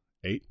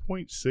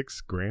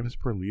 8.6 grams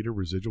per liter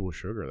residual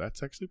sugar.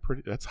 That's actually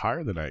that's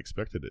higher than I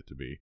expected it to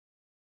be.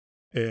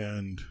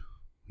 And,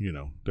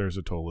 there's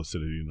a total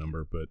acidity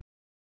number, but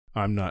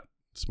I'm not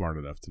smart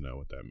enough to know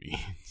what that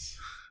means.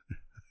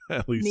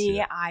 At least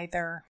me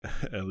either.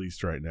 At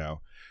least right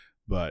now.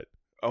 But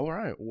all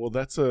right, well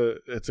that's a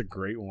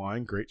great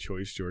wine, great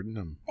choice, Jordan.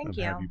 I'm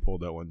happy you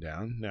pulled that one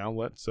down. Now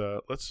let's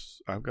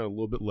I've got a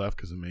little bit left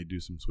because I may do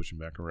some switching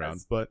back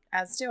around, but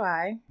as do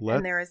I.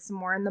 And there is some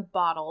more in the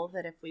bottle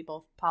that if we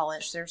both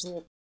polish, there's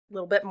a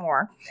little bit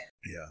more.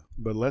 Yeah,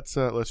 but let's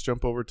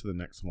jump over to the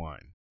next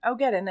wine. Oh,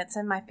 good. And it's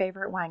in my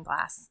favorite wine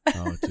glass.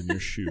 Oh, it's in your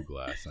shoe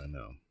glass. I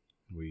know.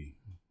 We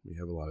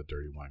have a lot of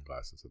dirty wine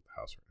glasses at the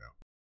house right now.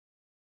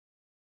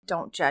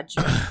 Don't judge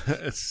me.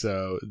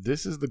 So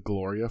this is the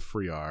Gloria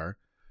Friar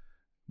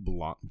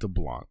Blanc de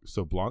Blanc.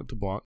 So Blanc de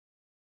Blanc,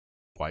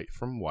 white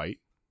from white,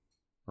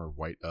 or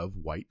white of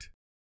white.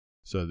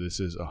 So this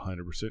is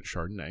 100%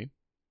 Chardonnay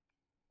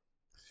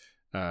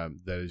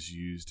that is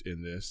used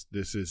in this.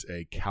 This is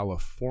a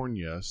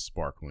California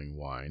sparkling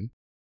wine.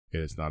 It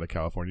is not a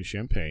California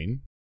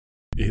champagne.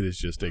 It is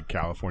just a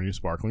California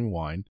sparkling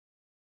wine.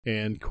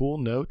 And cool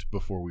note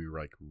before we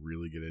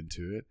really get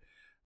into it,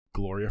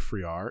 Gloria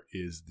Friar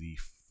is the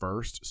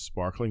first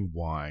sparkling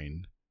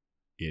wine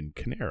in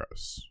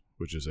Caneros,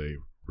 which is a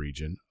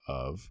region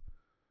of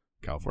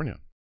California.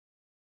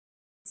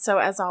 So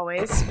as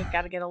always, we've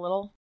got to get a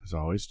little... As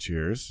always,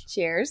 cheers.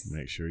 Cheers.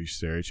 Make sure you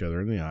stare each other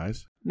in the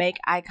eyes. Make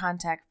eye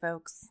contact,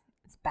 folks.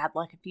 It's bad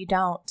luck if you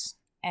don't.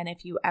 And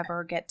if you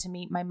ever get to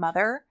meet my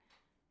mother,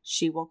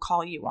 she will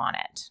call you on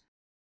it.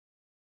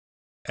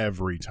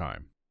 Every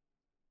time.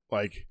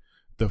 Like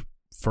the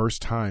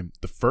first time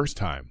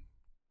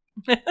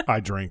I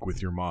drank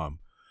with your mom,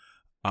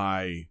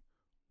 I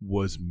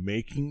was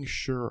making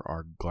sure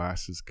our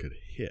glasses could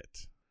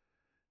hit.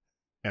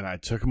 And I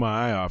took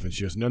my eye off and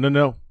she goes, no,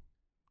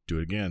 do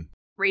it again.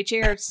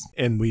 Re-cheers.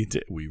 And we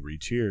did. We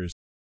re-cheers.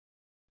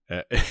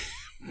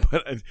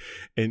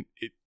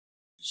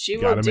 She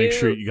you gotta make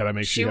sure you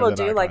she have will that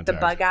do eye like the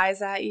contact. bug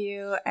eyes at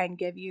you and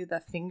give you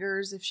the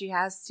fingers if she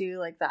has to,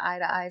 like the eye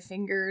to eye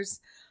fingers.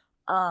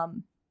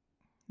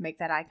 Make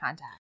that eye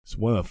contact. It's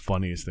one of the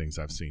funniest things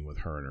I've seen with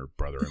her and her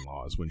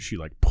brother-in-law is when she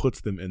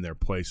puts them in their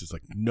place. It's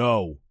like,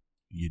 no,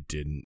 you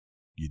didn't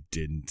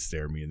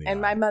stare me in the eye.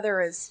 And my mother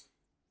is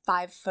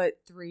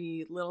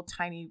 5'3", little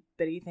tiny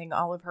bitty thing.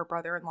 All of her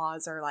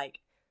brother-in-laws are like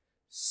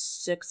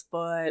 6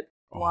 foot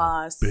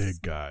plus,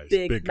 big guys,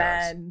 big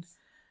guys. men.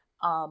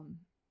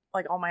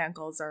 Like all my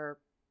uncles are,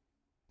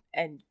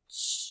 and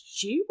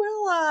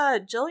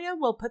Jillian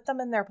will put them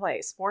in their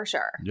place for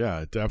sure.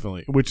 Yeah,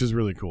 definitely, which is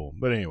really cool.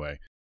 But anyway.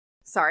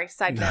 Sorry,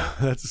 side note.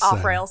 That's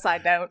off-rail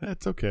side note.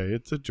 That's okay.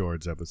 It's a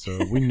George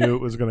episode. We knew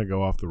it was going to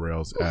go off the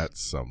rails at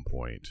some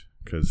point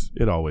because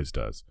it always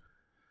does.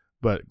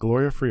 But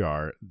Gloria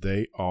Friar,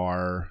 they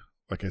are,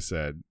 like I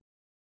said,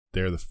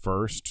 they're the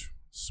first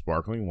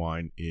sparkling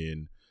wine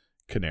in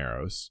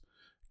Caneros.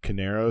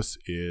 Caneros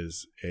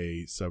is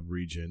a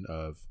subregion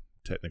of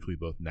technically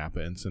both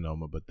Napa and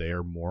Sonoma, but they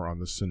are more on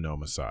the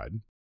Sonoma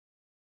side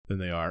than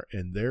they are.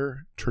 And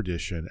their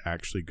tradition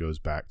actually goes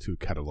back to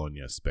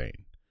Catalonia,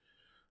 Spain.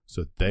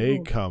 So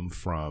they come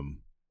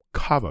from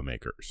cava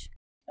makers.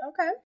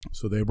 Okay.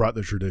 So they brought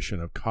the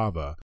tradition of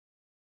cava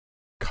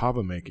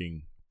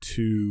making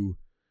to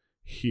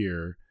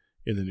here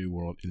in the New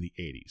World in the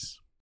 80s.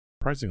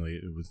 Surprisingly,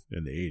 it was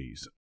in the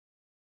 80s.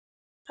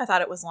 I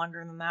thought it was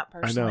longer than that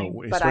personally, I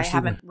know, but I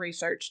haven't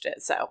researched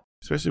it. So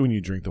especially when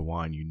you drink the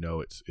wine, you know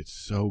it's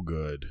so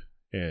good,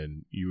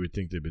 and you would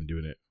think they've been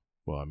doing it.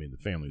 Well, I mean,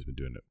 the family's been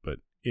doing it, but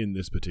in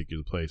this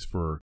particular place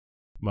for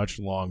much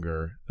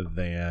longer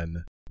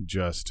than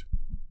just,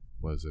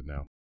 what is it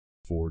now,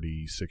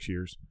 46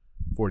 years?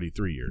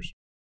 43 years,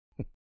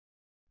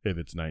 if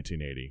it's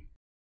 1980.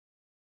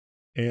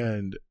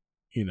 And,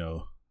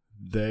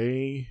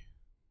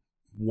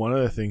 one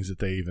of the things that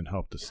they even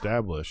helped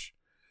establish,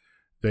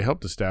 the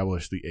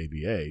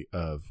AVA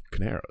of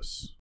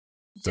Caneros.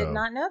 Did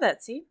not know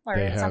that. See,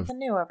 learning something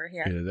new over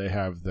here. Yeah, they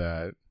have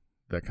that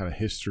kind of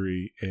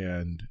history,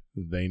 and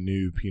they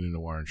knew Pinot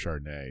Noir and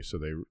Chardonnay, so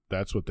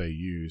that's what they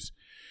use.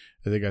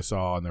 I think I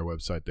saw on their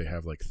website they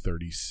have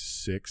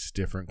 36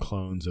 different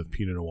clones of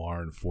Pinot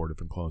Noir and 4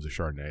 different clones of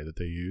Chardonnay that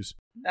they use.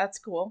 That's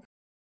cool.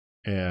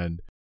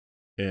 And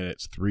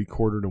it's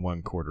 3/4 to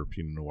 1/4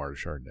 Pinot Noir to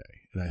Chardonnay.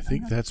 And I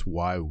think that's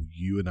why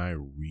you and I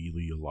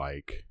really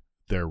like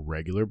their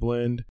regular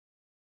blend.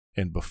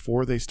 And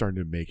before they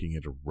started making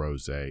it a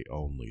rosé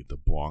only, the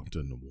Blanc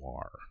de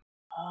Noir.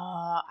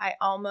 I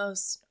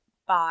almost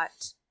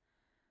bought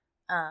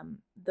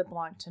the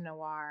Blanc de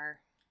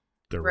Noir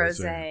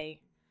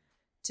rosé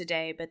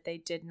today, but they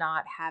did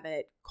not have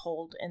it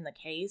cold in the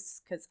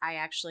case because I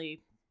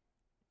actually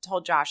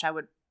told Josh I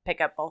would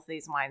pick up both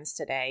these wines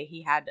today.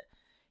 He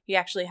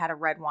actually had a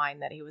red wine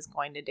that he was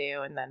going to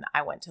do, and then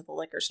I went to the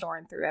liquor store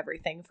and threw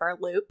everything for a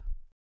loop.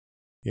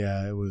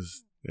 Yeah, it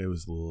was a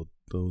little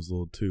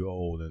too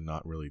old and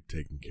not really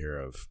taken care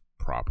of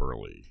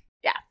properly.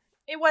 Yeah,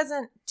 it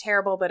wasn't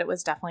terrible, but it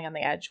was definitely on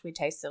the edge. We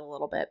tasted a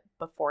little bit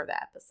before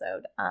the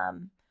episode.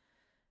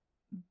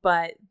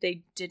 But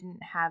they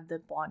didn't have the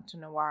Blanc de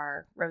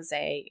Noir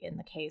rosé in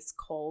the case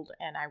cold,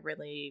 and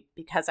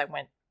because I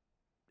went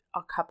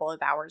a couple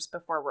of hours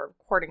before we're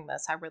recording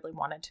this, I really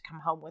wanted to come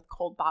home with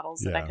cold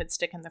bottles that I could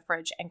stick in the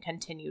fridge and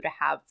continue to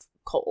have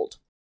cold.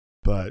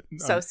 But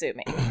sue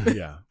me.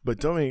 Yeah,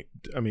 but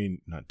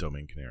not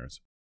Domaine Caneros.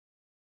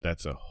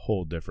 That's a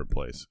whole different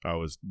place. I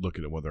was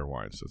looking at one of their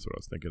wines. That's what I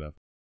was thinking of.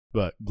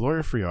 But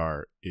Gloria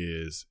Friar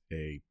is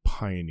a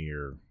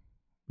pioneer,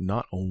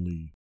 not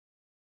only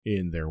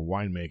in their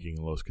winemaking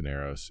in Los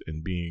Caneros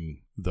and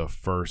being the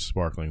first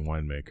sparkling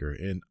winemaker.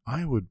 And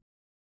I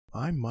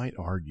might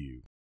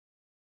argue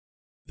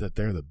that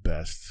they're the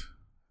best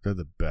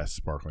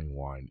sparkling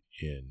wine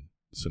in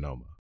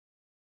Sonoma.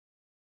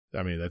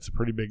 I mean, that's a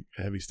pretty big,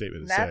 heavy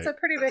statement to say. That's a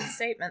pretty big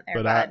statement there,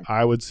 but bud.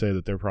 I would say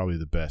that they're probably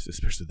the best,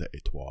 especially the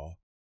Etoile.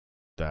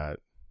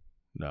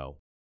 No,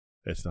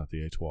 it's not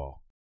the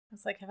Etoile. I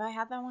was like, have I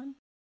had that one?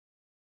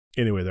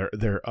 Anyway,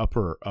 they're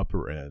upper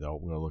end.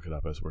 We'll look it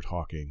up as we're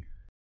talking.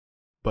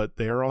 But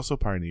they are also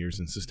pioneers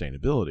in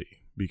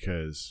sustainability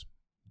because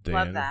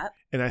love that.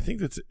 And I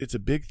think it's a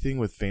big thing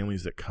with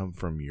families that come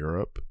from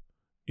Europe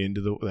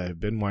that have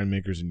been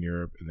winemakers in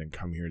Europe and then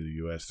come here to the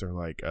U.S. They're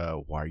like,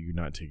 why are you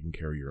not taking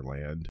care of your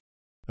land?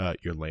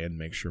 Your land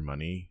makes your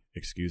money.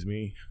 Excuse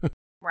me.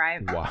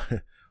 Right.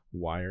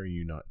 Why are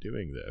you not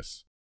doing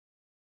this?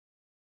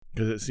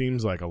 Because it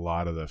seems like a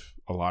lot of the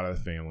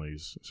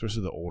families,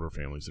 especially the older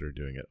families that are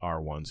doing it, are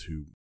ones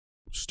who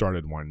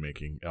started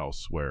winemaking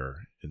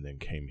elsewhere and then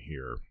came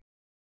here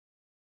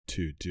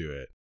to do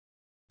it.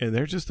 And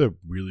they're just a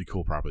really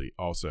cool property.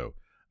 Also,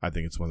 I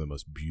think it's one of the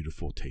most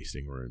beautiful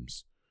tasting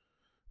rooms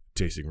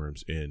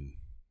in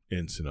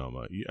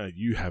Sonoma.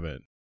 You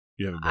haven't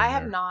been I there.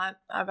 have not.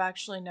 I've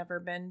actually never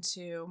been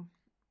to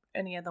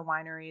any of the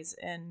wineries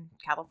in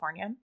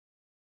California.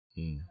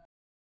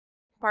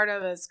 Part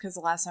of it is because the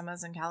last time I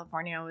was in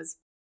California, it was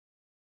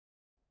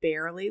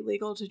barely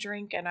legal to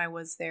drink, and I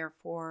was there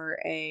for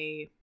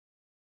a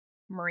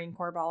Marine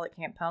Corps ball at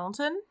Camp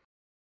Pendleton.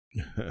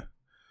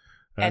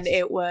 And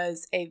it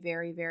was a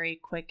very, very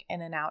quick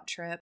in and out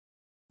trip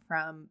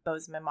from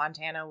Bozeman,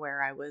 Montana,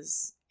 where I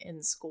was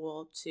in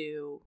school,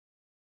 to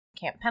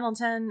Camp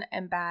Pendleton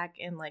and back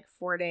in like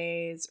 4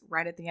 days,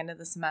 right at the end of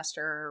the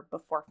semester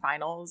before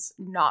finals.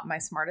 Not my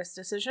smartest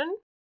decision,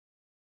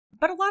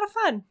 but a lot of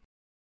fun.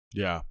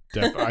 Yeah,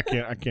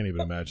 definitely. I can't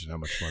even imagine how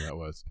much fun that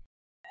was.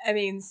 I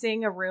mean,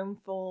 seeing a room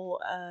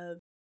full of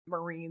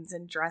Marines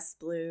in dress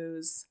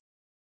blues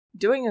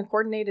doing a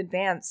coordinated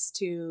dance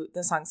to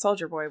the song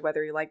Soldier Boy,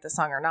 whether you like the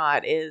song or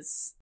not,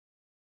 is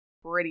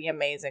pretty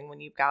amazing when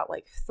you've got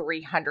like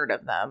 300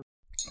 of them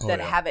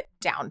that have it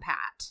down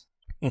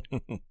pat.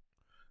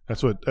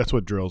 That's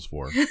what drill's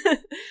for.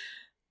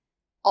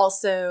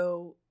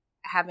 Also,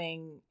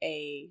 having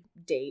a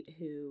date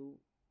who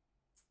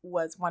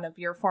was one of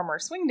your former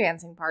swing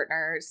dancing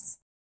partners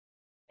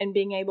and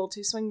being able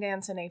to swing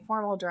dance in a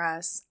formal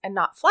dress and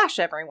not flash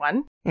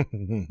everyone.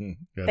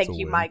 Thank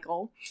you,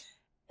 Michael.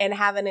 And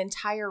have an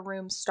entire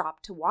room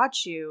stop to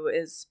watch you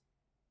is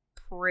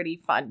pretty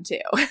fun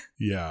too.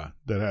 Yeah,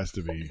 that has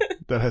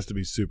to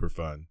be super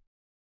fun.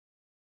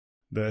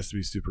 That has to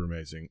be super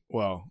amazing.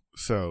 Well,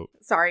 so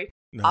sorry,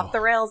 no. Off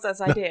the rails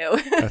as I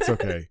do. That's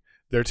okay.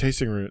 Their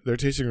tasting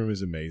room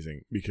is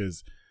amazing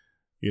because,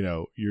 you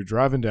know, you're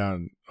driving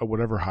down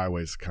whatever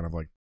highway is kind of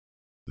like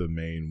the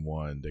main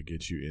one that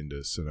gets you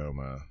into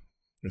Sonoma.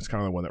 It's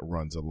kind of the one that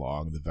runs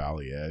along the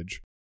valley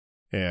edge.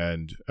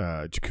 And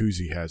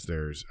Jacuzzi has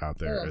theirs out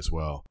there as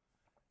well.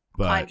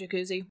 But, Climb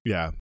Jacuzzi.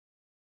 Yeah.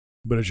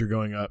 But as you're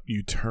going up,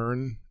 you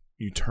turn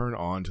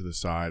on to the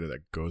side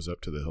that goes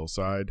up to the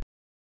hillside.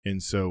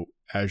 And so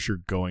as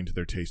you're going to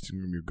their tasting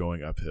room, you're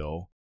going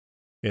uphill.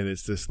 And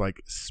it's this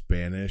like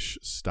Spanish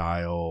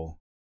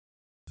style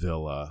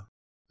villa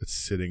that's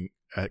sitting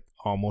at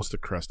almost the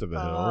crest of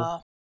a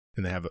hill.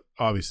 And they have a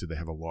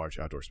large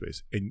outdoor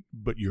space.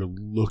 But you're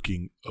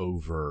looking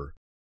over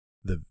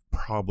the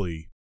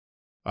probably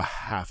a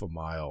half a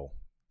mile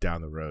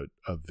down the road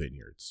of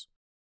vineyards.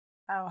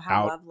 Oh,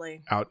 how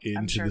lovely. Out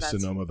into the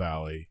Sonoma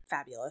Valley.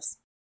 Fabulous.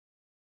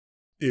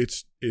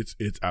 It's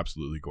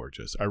absolutely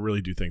gorgeous. I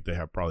really do think they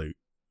have probably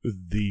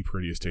the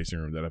prettiest tasting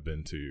room that I've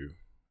been to,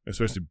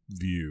 especially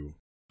view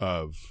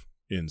of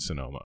in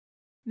Sonoma.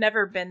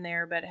 Never been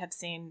there, but have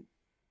seen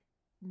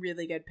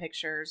really good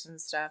pictures and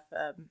stuff.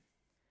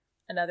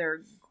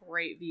 Another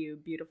great view,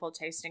 beautiful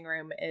tasting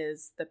room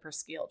is the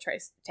Presqu'île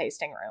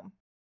tasting room.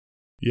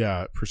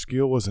 Yeah,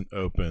 Presqu'île wasn't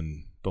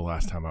open the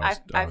last time I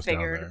was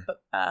figured,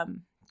 down there.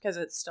 Because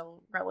it's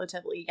still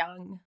relatively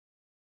young.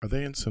 Are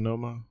they in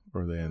Sonoma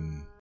or are they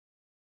in?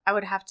 I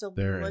would have to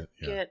look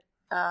it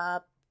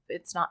up.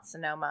 It's not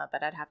Sonoma,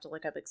 but I'd have to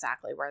look up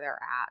exactly where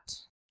they're at.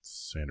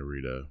 Santa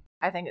Rita.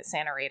 I think it's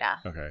Santa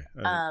Rita. Okay.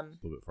 A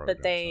little bit farther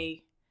but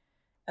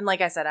and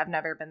like I said, I've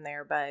never been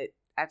there, but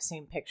I've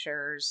seen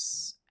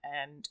pictures,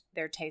 and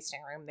their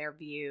tasting room, their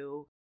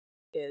view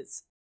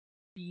is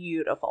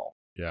beautiful.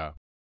 Yeah.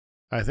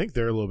 I think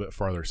they're a little bit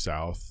farther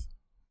south.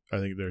 I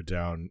think they're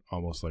down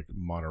almost like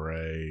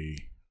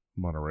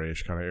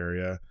Monterey-ish kind of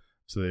area.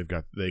 So they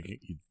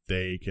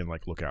can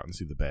like look out and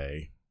see the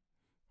bay,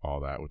 all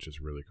that, which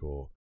is really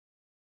cool.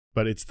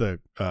 But it's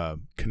the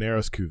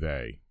Caneros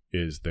Cuvée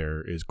is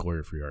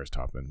Gloria Friar's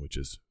top end, which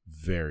is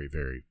very,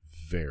 very,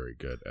 very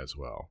good as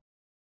well.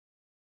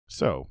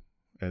 So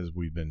as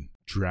we've been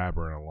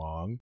drabbering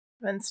along,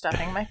 been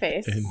stuffing my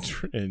face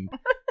and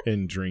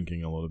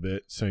drinking a little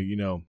bit, so you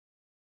know.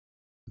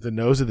 The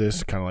nose of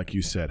this, kind of like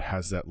you said,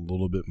 has that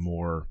little bit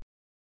more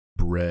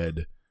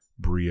bread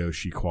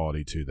brioche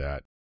quality to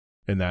that.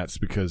 And that's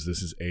because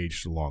this is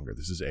aged longer.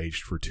 This is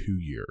aged for 2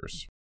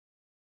 years.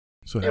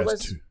 So it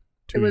has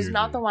two It was years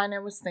not the in. wine I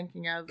was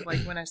thinking of,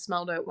 like when I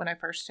smelled it, when I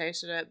first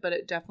tasted it, but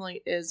it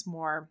definitely is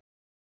more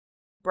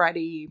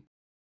bready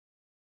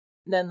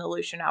than the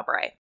Lucien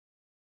Albrecht.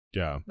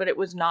 Yeah. But it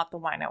was not the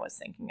wine I was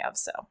thinking of,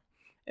 so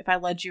if I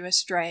led you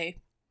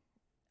astray,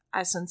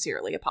 I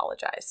sincerely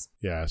apologize.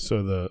 Yeah,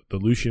 so the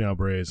Lucien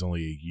Albrecht is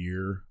only a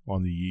year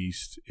on the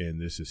yeast,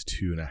 and this is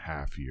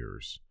 2.5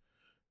 years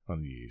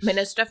on the yeast. I mean,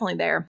 it's definitely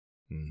there.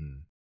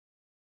 Mm-hmm.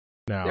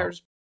 Now,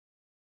 There's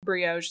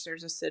brioche,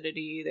 there's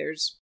acidity,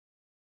 there's...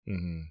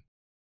 mm-hmm.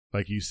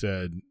 Like you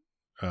said,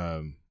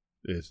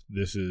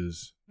 this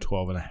is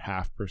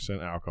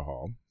 12.5%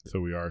 alcohol, so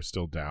we are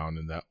still down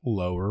in that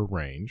lower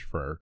range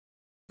for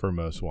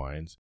most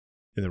wines.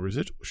 And the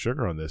residual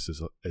sugar on this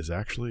is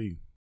actually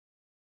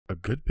a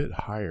good bit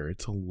higher.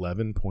 It's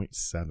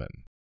 11.7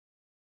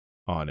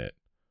 on it.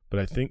 But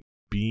I think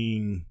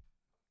being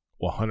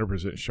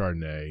 100%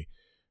 Chardonnay,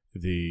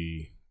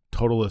 the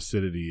total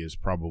acidity is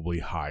probably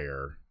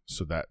higher.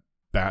 So that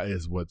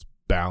is what's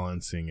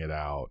balancing it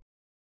out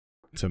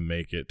to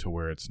make it to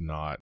where it's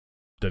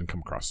doesn't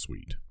come across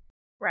sweet.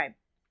 Right.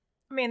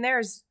 I mean, there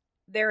is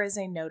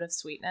a note of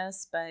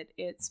sweetness, but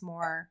it's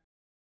more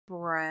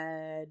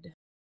bread,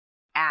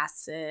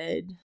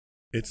 acid.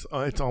 It's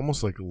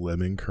almost like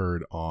lemon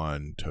curd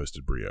on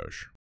toasted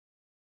brioche.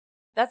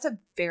 That's a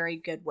very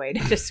good way to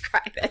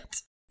describe it.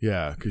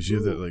 Yeah, because you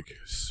have that like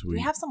sweet. Do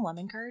we have some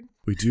lemon curd?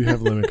 We do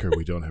have lemon curd.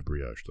 We don't have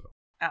brioche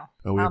though. Oh,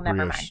 we well, have never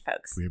brioche. mind,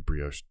 folks. We have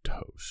brioche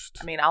toast.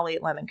 I mean, I'll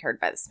eat lemon curd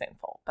by the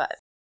spoonful, but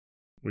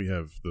We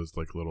have those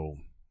like little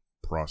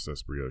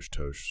processed brioche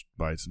toast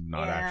bites,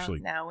 not actually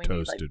we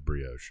toasted need, like,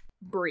 brioche.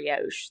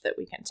 brioche that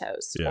we can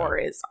toast Yeah. or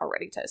is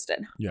already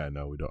toasted. Yeah,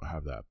 no, we don't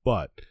have that.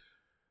 But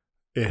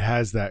it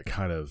has that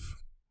kind of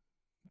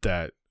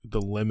that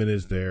the lemon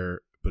is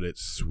there, but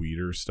it's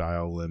sweeter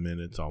style lemon.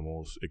 It's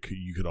almost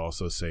you could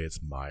also say it's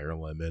Meyer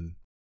lemon,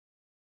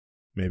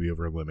 maybe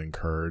over lemon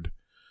curd.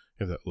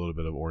 You have that little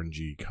bit of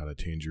orangey kind of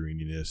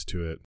tangerininess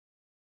to it.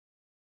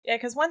 Yeah,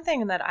 because one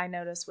thing that I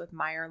notice with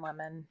Meyer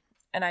lemon,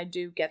 and I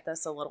do get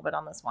this a little bit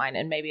on this wine,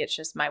 and maybe it's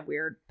just my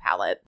weird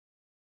palate,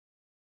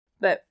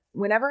 but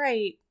whenever I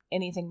eat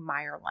anything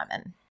Meyer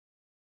lemon,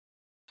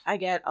 I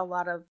get a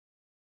lot of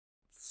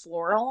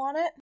floral on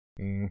it.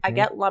 Mm-hmm. I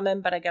get lemon,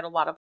 but I get a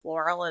lot of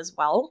floral as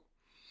well.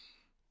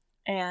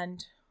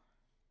 And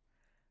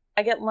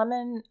I get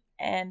lemon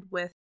and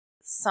with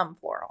some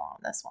floral on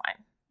this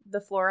wine.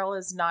 The floral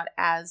is not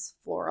as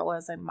floral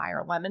as a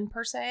Meyer lemon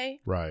per se.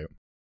 Right.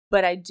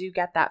 But I do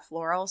get that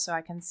floral, so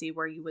I can see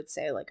where you would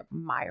say like a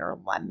Meyer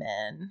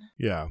lemon.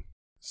 Yeah.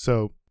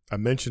 So I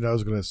mentioned I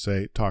was going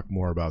to talk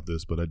more about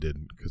this, but I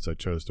didn't because I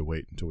chose to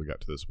wait until we got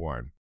to this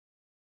wine.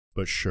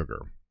 But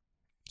sugar.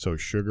 So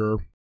sugar,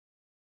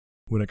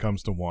 when it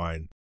comes to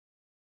wine,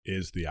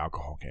 is the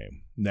alcohol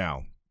game.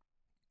 Now,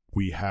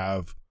 we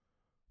have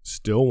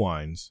still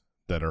wines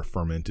that are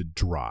fermented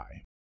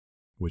dry,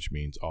 which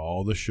means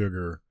all the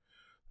sugar,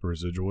 the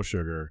residual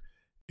sugar,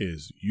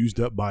 is used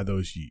up by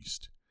those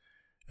yeast.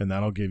 And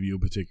that'll give you a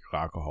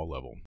particular alcohol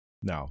level.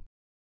 Now,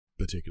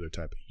 particular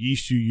type of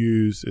yeast you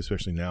use,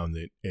 especially now in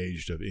the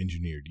age of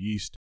engineered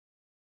yeast,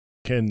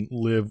 can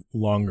live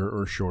longer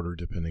or shorter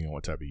depending on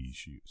what type of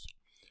yeast you use.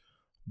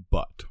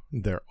 But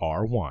there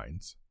are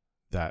wines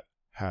that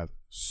have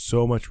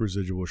so much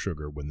residual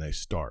sugar when they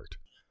start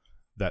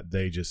that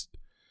they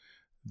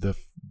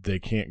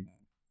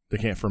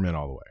can't ferment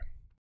all the way.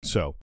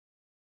 So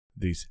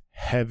these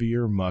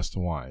heavier must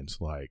wines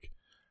like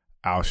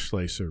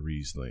Auslese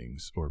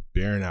Rieslings or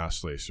Baron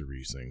Auslese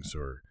Rieslings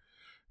or,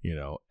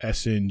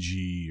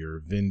 SNG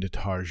or Vintage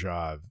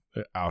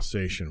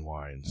Alsatian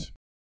wines.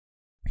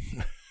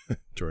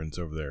 Jordan's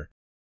over there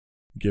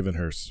giving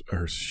her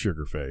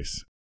sugar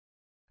face.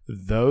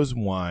 Those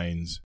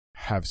wines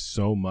have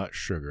so much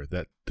sugar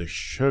that the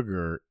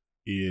sugar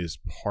is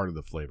part of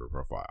the flavor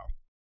profile.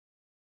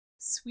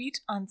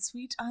 Sweet on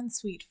sweet on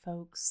sweet,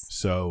 folks.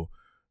 So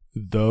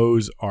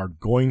those are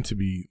going to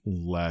be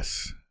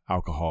less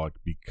alcoholic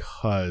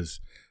because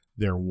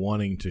they're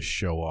wanting to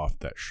show off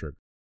that sugar.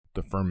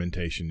 The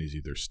fermentation is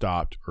either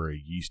stopped or a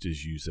yeast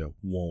is used that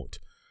won't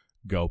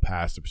go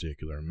past a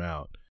particular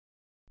amount.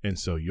 And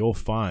so you'll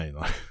find,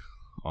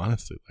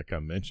 honestly, like I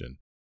mentioned,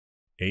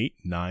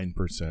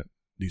 8-9%.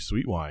 These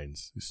sweet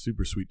wines, these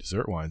super sweet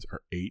dessert wines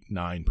are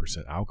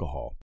 8-9%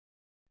 alcohol.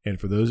 And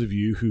for those of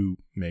you who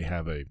may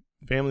have a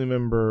family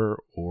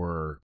member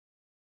or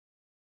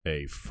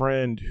a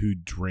friend who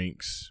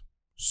drinks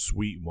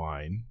sweet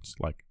wines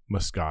like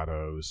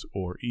Moscatos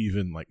or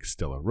even like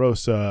Stella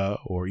Rosa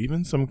or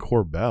even some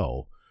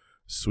Corbel,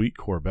 sweet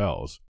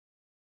Corbels.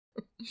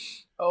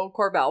 Oh,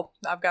 Corbel.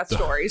 I've got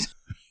stories.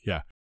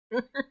 Yeah.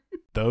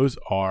 Those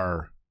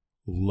are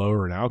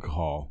lower in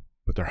alcohol,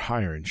 but they're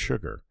higher in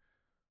sugar.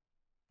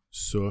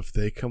 So if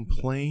they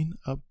complain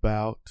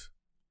about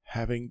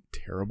having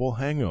terrible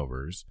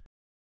hangovers,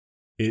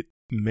 it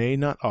may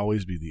not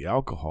always be the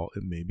alcohol.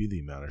 It may be the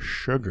amount of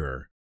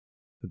sugar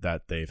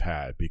that they've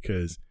had,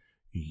 because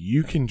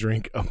you can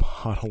drink a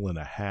bottle and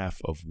a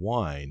half of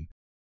wine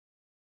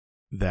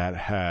that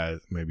has,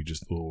 maybe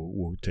just,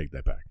 we'll take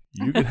that back.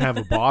 You can have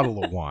a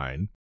bottle of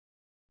wine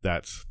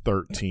that's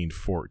 13,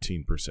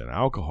 14%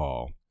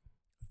 alcohol.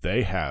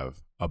 They have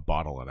a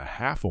bottle and a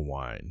half of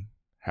wine,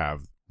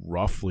 have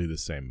roughly the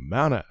same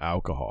amount of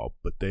alcohol,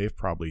 but they've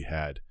probably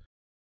had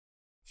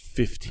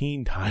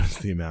 15 times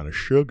the amount of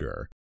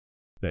sugar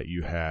that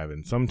you have.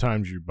 And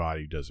sometimes your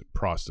body doesn't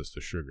process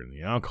the sugar and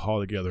the alcohol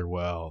together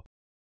well.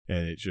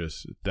 And it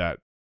just, that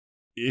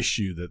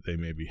issue that they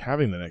may be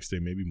having the next day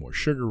may be more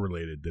sugar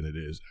related than it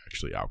is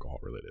actually alcohol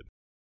related.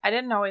 I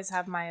didn't always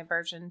have my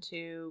aversion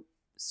to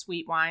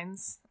sweet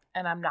wines,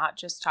 and I'm not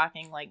just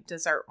talking like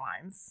dessert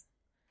wines,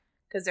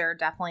 because there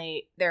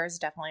is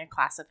definitely a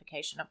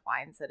classification of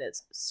wines that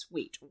is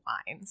sweet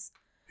wines.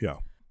 Yeah.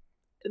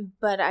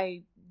 But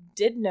I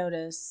did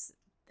notice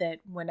that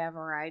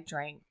whenever I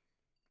drank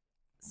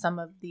some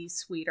of these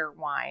sweeter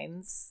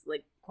wines,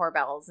 like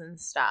Corbels and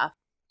stuff,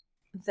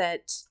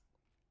 that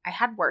I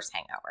had worse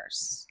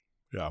hangovers.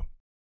 Yeah.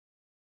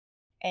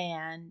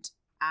 And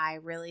I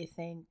really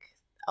think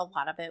a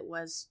lot of it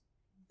was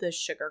the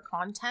sugar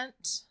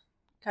content,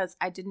 because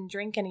I didn't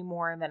drink any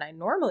more than I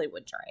normally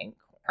would drink.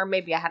 Or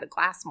maybe I had a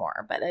glass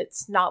more, but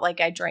it's not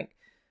like I drank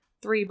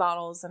 3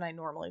 bottles and I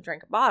normally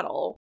drink a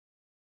bottle.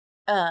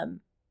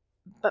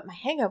 But my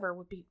hangover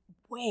would be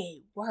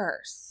way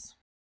worse.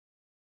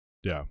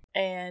 Yeah.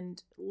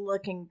 And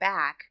looking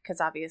back, because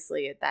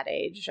obviously at that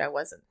age, I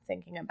wasn't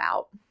thinking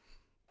about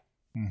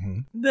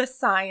the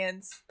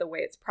science, the way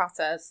it's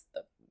processed,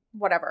 the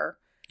whatever.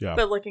 Yeah.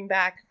 But looking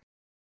back,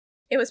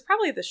 it was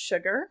probably the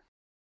sugar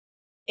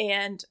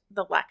and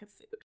the lack of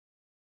food.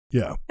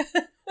 Yeah.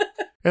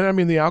 And I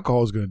mean, the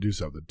alcohol is going to do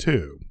something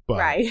too. But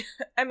Right.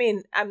 I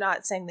mean, I'm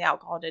not saying the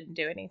alcohol didn't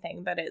do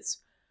anything, but it's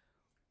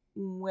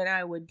when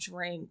I would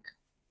drink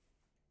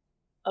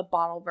a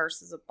bottle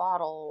versus a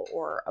bottle,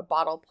 or a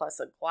bottle plus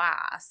a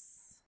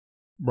glass.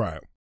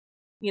 Right.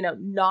 You know,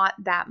 not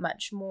that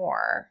much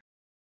more.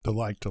 To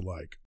like.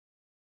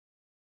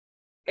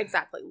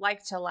 Exactly.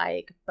 Like to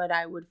like, but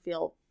I would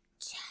feel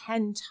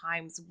 10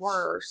 times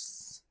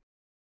worse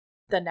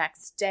the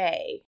next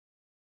day.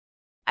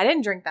 I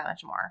didn't drink that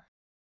much more.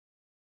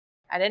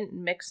 I didn't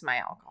mix my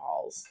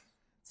alcohols.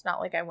 It's not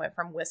like I went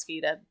from whiskey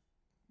to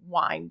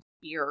wine,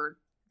 beer,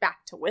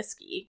 back to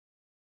whiskey.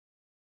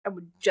 I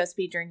would just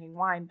be drinking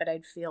wine, but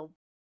I'd feel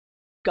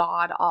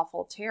god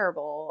awful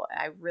terrible.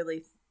 I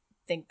really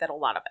think that a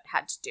lot of it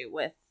had to do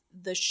with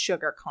the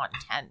sugar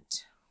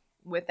content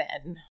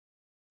within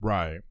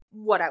Right.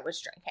 what I was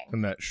drinking.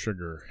 And that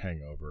sugar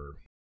hangover.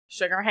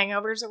 Sugar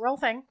hangover is a real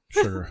thing.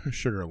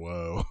 Sugar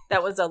low.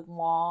 That was a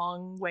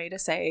long way to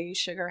say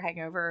sugar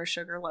hangover or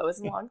sugar low is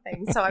a long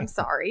thing. So I'm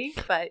sorry,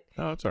 but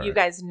Oh, it's all you right.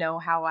 guys know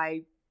how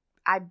I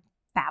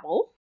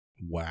babble.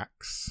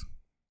 Wax.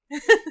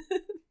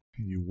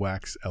 You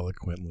wax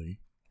eloquently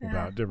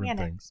about different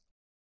things.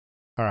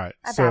 All right.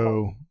 I So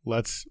babble.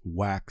 let's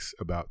wax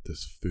about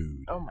this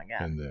food. Oh my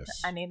God. In this.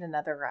 I need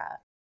another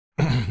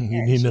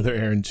You need another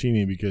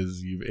arancini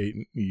because you've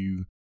eaten.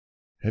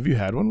 Have you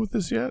had one with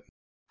this yet?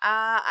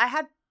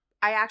 I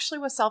actually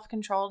was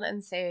self-controlled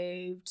and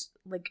saved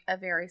like a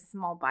very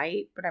small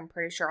bite, but I'm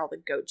pretty sure all the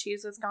goat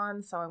cheese is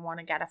gone. So I want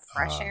to get a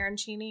fresh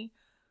arancini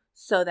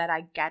so that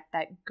I get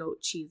that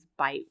goat cheese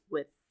bite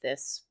with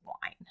this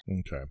wine.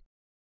 Okay.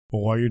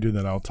 Well, while you're doing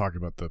that, I'll talk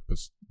about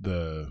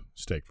the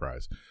steak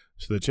fries.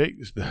 So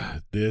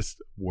this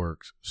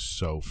works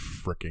so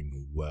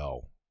freaking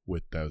well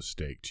with those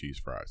steak cheese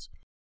fries.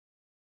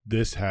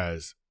 This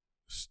has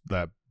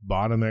that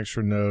bottom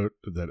extra note,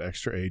 that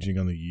extra aging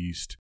on the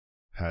yeast,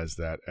 has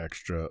that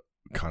extra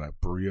kind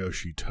of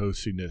brioche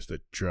toastiness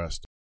that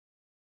just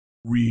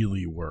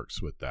really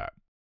works with that.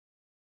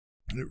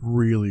 It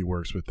really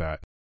works with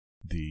that.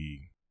 The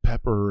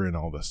pepper and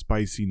all the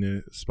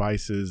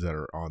spices that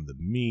are on the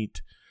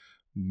meat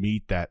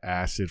that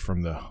acid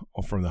from the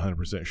 100%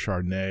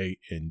 Chardonnay,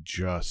 and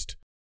just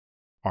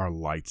are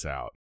lights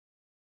out.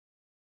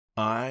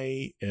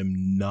 I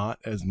am not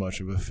as much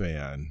of a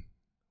fan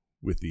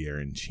with the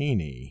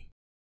arancini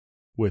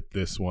with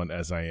this one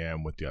as I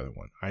am with the other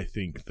one. I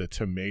think the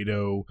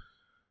tomato-ness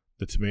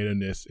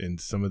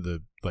and some of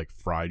the like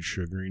fried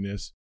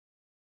sugariness,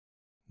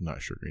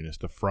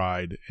 the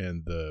fried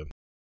and the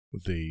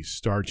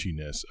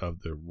starchiness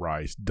of the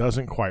rice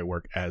doesn't quite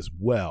work as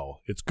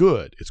well. It's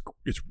good.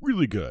 It's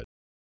really good,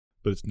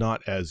 but it's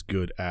not as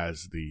good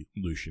as the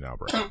Lucien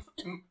Albrecht.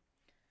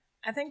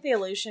 I think the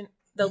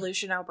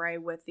Lucien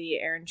Albrecht with the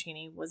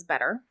arancini was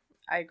better.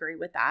 I agree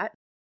with that.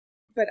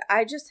 But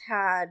I just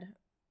had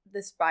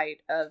this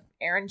bite of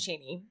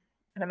arancini,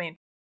 and I mean,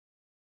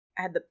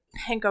 I had the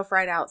panko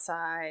fried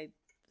outside,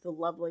 the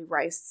lovely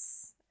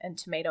rice and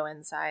tomato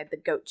inside, the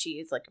goat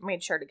cheese. Like, I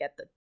made sure to get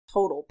the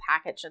total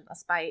package in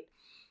this bite.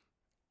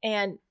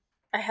 And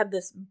I had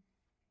this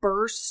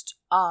burst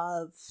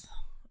of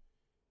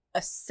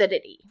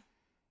acidity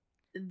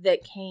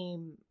that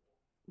came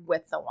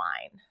with the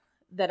wine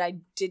that I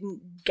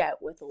didn't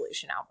get with the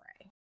Lucien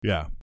Albrecht.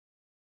 Yeah.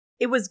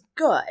 It was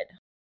good,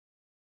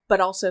 but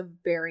also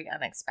very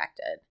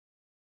unexpected.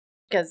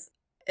 Because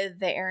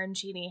the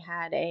arancini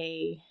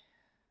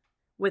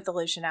with the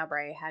Lucien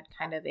Albrecht, had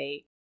kind of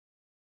a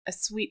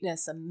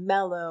sweetness, a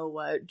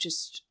mellow,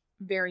 just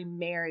very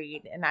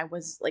married. And I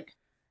was like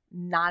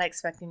not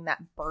expecting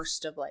that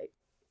burst of like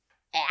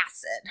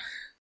acid.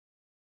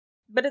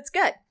 But it's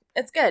good.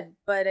 It's good.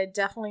 But it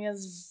definitely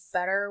is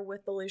better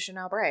with the Lucien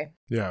Albrecht.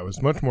 Yeah, it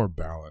was much more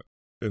balanced.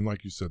 And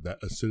like you said, that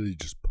acidity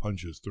just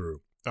punches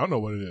through. I don't know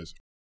what it is.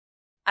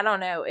 I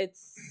don't know.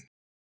 It's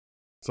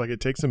like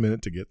it takes a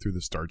minute to get through the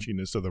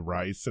starchiness of the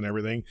rice and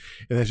everything.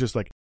 And it's just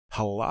like,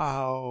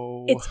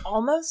 hello. It's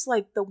almost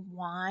like the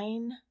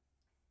wine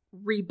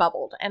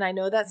rebubbled. And I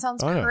know that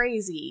sounds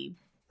crazy,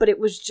 but it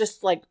was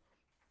just like,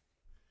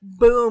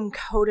 boom,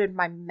 coated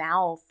my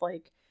mouth.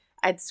 Like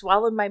I'd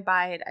swallowed my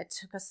bite. I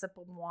took a sip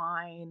of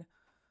wine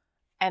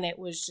and it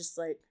was just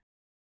like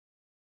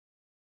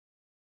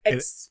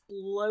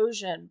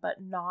explosion,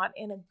 but not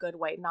in a good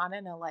way. Not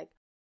in a like,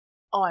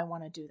 oh, I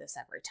want to do this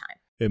every time.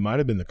 It might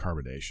have been the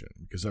carbonation,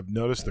 because I've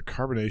noticed the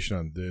carbonation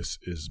on this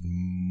is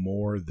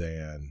more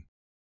than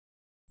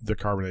the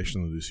carbonation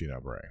of the Lucien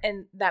Albrecht.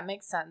 And that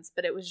makes sense,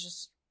 but it was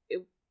just,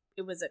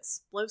 it was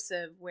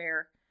explosive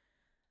where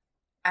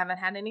I haven't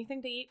had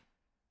anything to eat.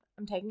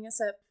 I'm taking a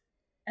sip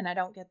and I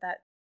don't get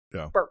that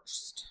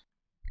burst.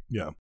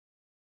 Yeah.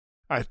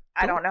 I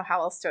don't know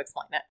how else to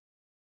explain it.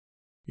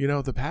 You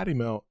know, the patty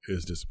melt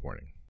is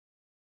disappointing.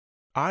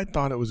 I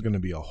thought it was going to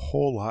be a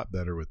whole lot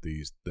better with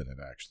these than it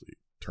actually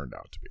turned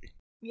out to be.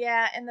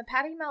 Yeah, and the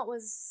patty melt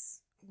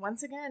was,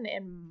 once again,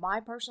 in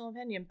my personal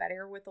opinion,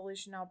 better with the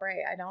Lucien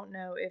Albrecht. I don't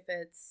know if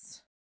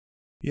it's...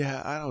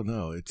 Yeah, I don't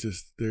know. It's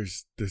just,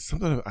 there's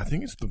something, I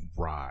think it's the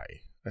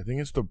rye. I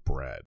think it's the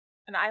bread.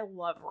 And I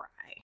love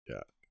rye.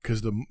 Yeah,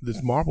 because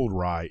this marbled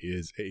rye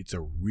it's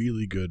a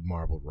really good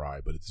marbled rye,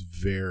 but it's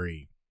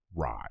very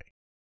rye.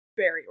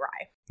 Very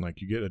rye.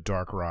 Like you get a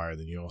dark rye,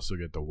 then you also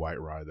get the white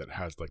rye that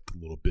has like the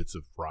little bits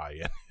of rye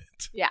in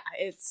it. Yeah,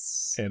 it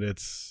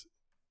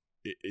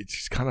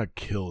just kind of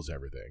kills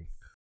everything.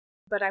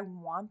 But I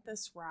want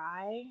this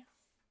rye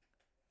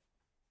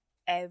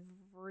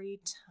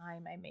every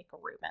time I make a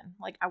Reuben.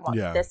 Like I want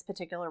this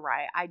particular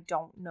rye. I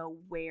don't know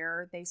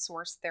where they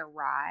source their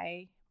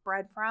rye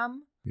bread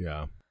from.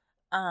 Yeah.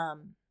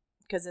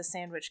 Because this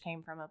sandwich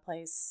came from a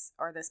place,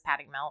 or this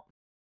patty melt.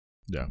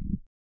 Yeah.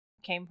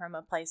 Came from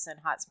a place in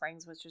Hot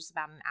Springs, which is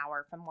about an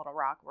hour from Little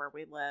Rock where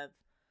we live,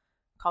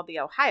 called the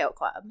Ohio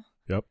Club.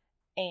 Yep.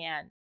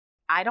 And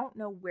I don't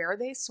know where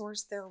they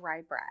source their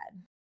rye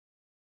bread.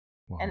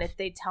 Wow. And if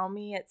they tell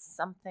me it's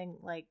something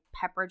like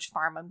Pepperidge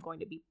Farm, I'm going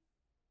to be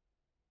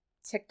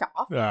ticked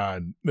off.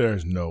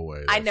 There's no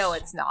way. I know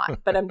it's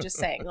not, but I'm just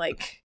saying,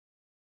 like,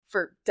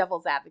 for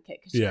devil's advocate,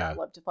 because I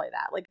love to play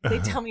that. Like, they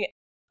tell me,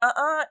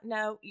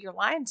 no, you're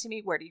lying to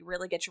me. Where do you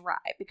really get your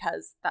rye?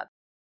 Because that's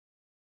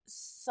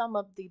some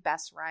of the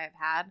best rye I've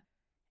had,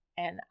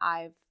 and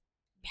I've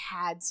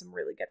had some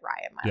really good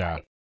rye in my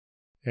life.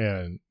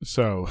 And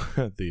so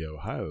the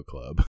Ohio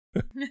Club.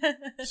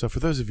 So for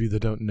those of you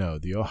that don't know,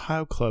 the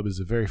Ohio Club is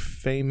a very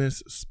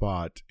famous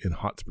spot in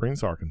Hot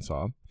Springs,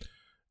 Arkansas,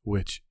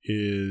 which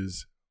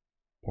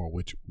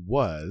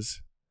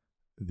was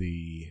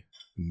the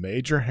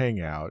major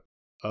hangout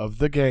of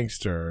the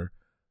gangster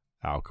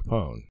Al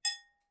Capone.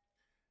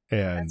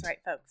 And that's right,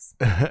 folks.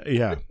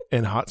 Yeah.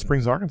 And Hot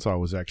Springs, Arkansas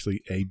was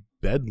actually a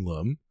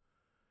bedlam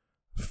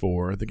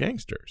for the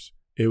gangsters.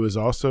 It was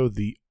also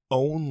the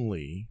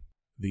only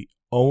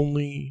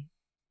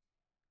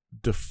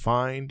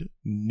defined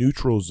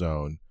neutral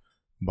zone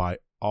by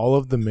all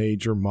of the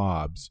major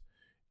mobs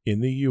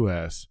in the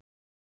U.S.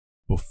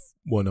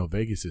 Well, no,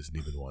 Vegas isn't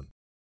even one.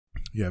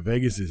 Yeah,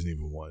 Vegas isn't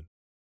even one.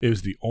 It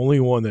was the only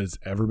one that has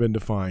ever been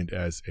defined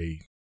as a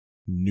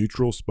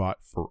neutral spot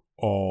for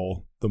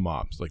all the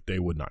mobs. Like, they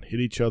would not hit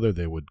each other.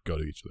 They would go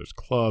to each other's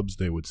clubs.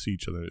 They would see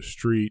each other in the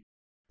street.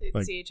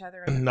 They'd see each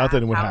other in the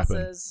nothing would happen.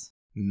 Houses.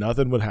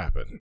 Nothing would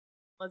happen.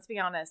 Let's be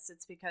honest.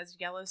 It's because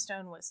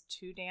Yellowstone was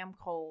too damn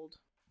cold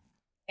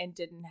and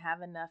didn't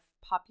have enough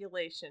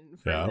population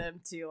for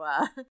them to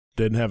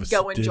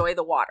enjoy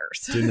the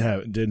waters.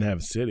 Didn't have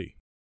a city.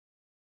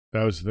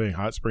 That was the thing.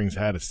 Hot Springs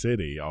had a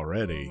city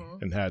already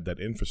and had that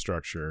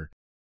infrastructure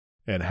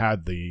and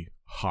had the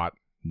hot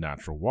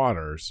natural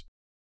waters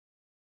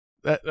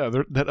that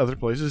other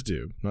places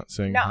do. I'm not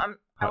saying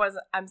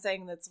I'm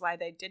saying that's why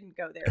they didn't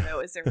go there though.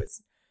 Is there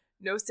was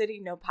no city,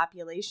 no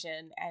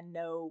population, and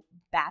no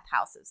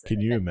bathhouses.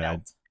 Can you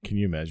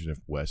imagine if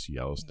West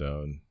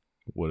Yellowstone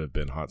would have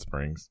been Hot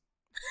Springs?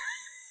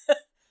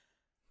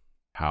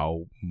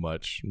 How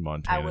much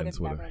Montanans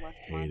would have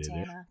hated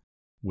it.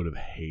 Would have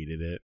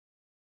hated it.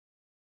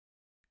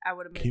 I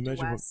would have moved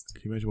to West.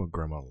 Can you imagine what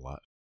Grandma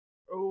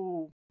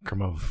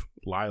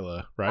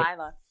Lila, right?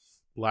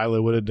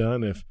 Lila would have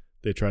done if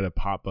they tried to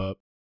pop up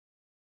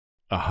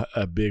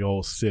a big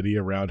old city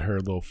around her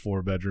little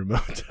 4-bedroom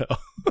motel.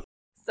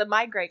 So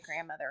my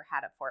great-grandmother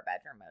had a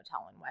 4-bedroom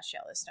motel in West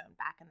Yellowstone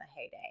back in the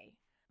heyday.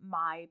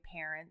 My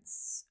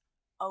parents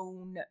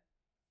own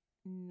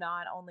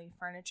not only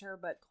furniture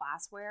but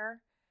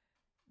glassware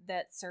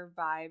that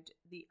survived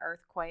the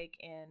earthquake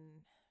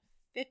in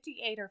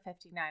 58 or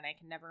 59. I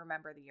can never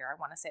remember the year. I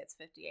want to say it's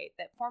 58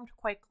 that formed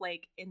Quake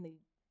Lake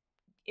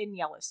in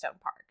Yellowstone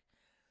Park.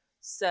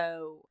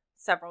 So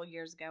several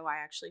years ago, I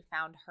actually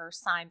found her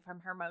sign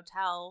from her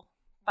motel,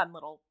 fun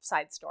little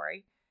side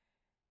story,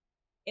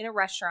 in a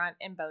restaurant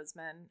in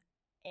Bozeman,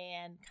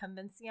 and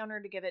convinced the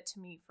owner to give it to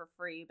me for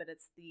free. But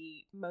it's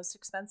the most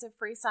expensive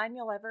free sign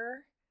you'll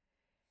ever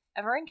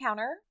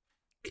encounter.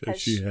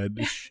 Because she had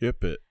to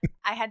ship it.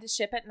 I had to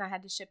ship it, and I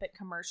had to ship it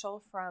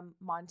commercial from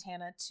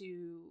Montana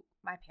to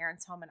my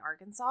parents' home in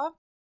Arkansas.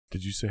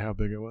 Did you say how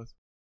big it was?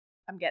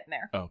 I'm getting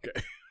there. Okay.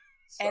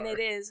 And it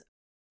is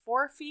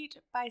 4 feet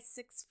by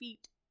 6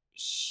 feet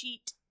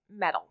sheet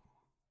metal.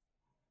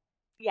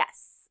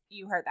 Yes,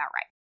 you heard that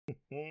right.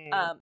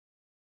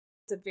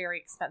 It's a very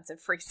expensive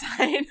free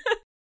sign.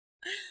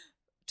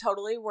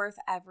 Totally worth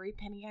every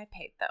penny I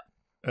paid,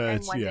 though.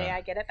 And one day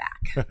I get it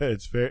back.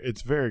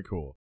 It's very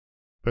cool.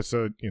 But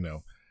so,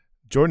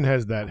 Jordan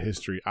has that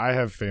history. I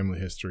have family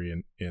history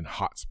in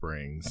Hot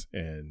Springs,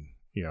 and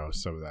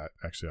some of that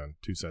actually on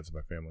two sides of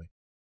my family,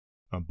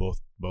 on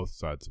both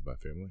sides of my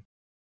family.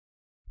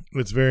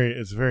 It's a very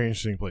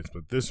interesting place,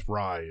 but this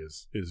rye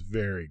is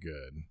very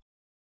good.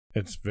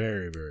 It's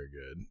very, very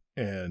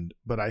good.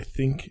 But I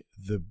think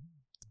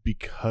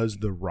because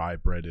the rye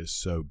bread is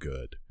so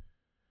good,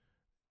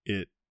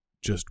 it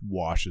just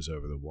washes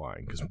over the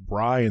wine, because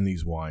rye and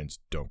these wines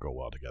don't go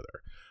well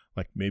together.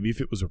 Like maybe if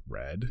it was a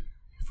red,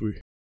 if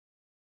we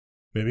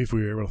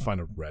were able to find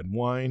a red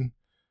wine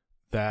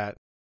that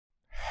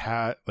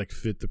had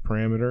fit the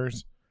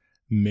parameters,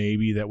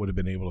 maybe that would have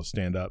been able to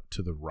stand up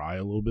to the rye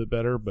a little bit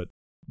better. But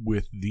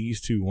with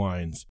these two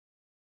wines,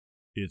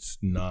 it's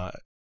not.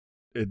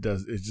 It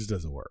just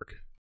doesn't work.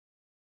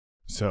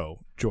 So,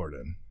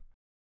 Jordan.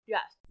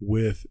 Yes.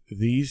 With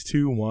these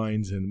two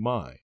wines in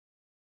mind,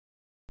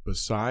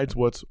 besides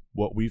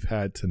what we've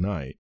had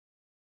tonight,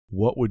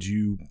 what would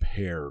you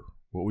pair?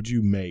 What would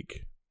you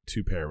make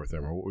to pair with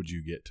them, or what would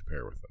you get to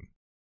pair with them?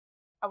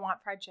 I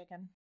want fried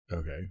chicken.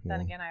 Okay. Well,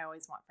 then again, I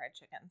always want fried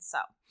chicken. So,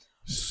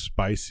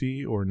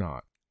 spicy or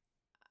not?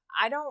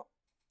 I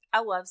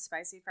love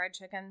spicy fried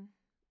chicken,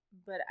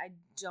 but I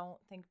don't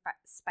think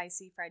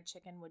spicy fried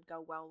chicken would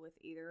go well with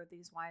either of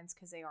these wines,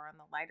 because they are on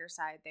the lighter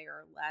side. They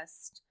are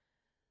less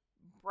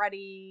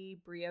bready,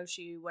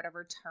 brioche,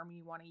 whatever term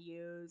you want to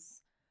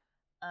use.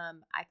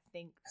 I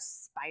think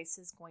spice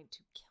is going to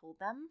kill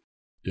them.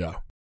 Yeah.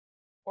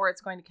 Or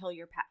it's going to kill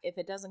your if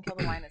it doesn't kill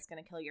the wine, it's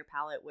going to kill your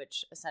palate,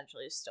 which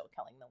essentially is still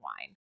killing the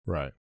wine.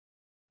 Right.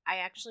 I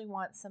actually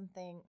want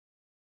something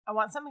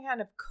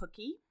kind of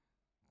cookie,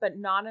 but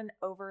not an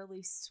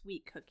overly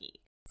sweet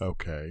cookie.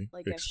 Okay.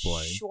 Like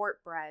explain. A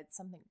shortbread,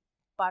 something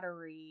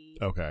buttery.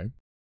 Okay.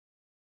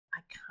 I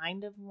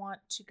kind of want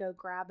to go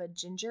grab a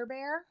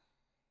gingerbread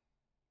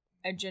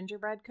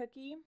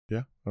cookie.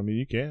 Yeah, I mean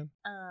you can.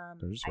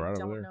 They're just right over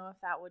there. I don't know if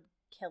that would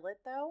kill it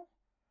though.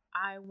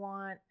 I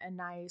want a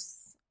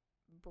nice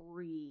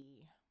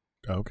brie.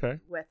 Okay.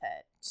 With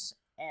it.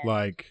 And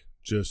like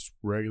just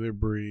regular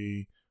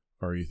brie,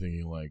 or are you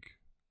thinking like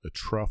a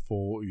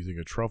truffle? You think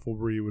a truffle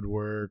brie would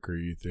work, or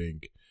you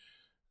think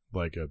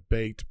like a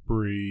baked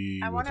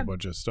brie with a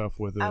bunch of stuff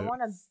with it? I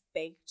want a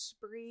baked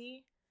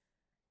brie,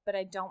 but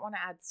I don't want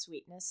to add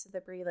sweetness to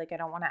the brie. Like I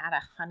don't want to add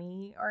a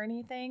honey or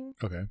anything.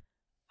 Okay.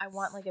 I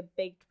want like a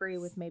baked brie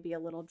with maybe a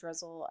little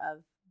drizzle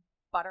of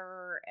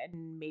butter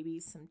and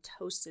maybe some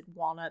toasted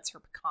walnuts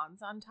or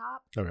pecans on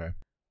top. Okay.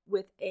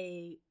 With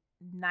a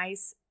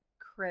nice,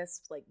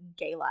 crisp, like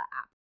gala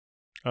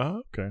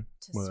apple. Oh, okay.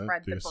 To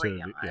spread the brie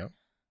on. Yeah.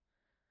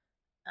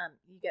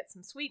 You get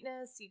some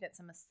sweetness, you get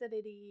some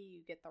acidity,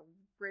 you get the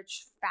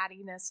rich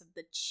fattiness of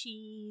the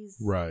cheese.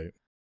 Right.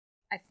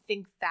 I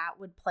think that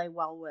would play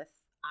well with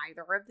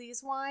either of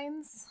these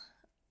wines.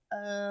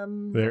 Are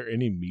there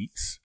any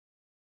meats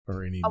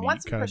or any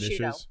meat kind of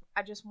dishes?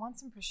 I just want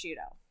some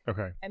prosciutto.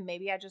 Okay. And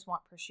maybe I just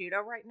want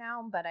prosciutto right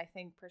now, but I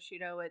think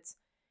prosciutto, it's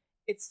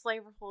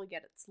flavorful,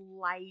 yet it's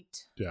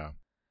light. Yeah.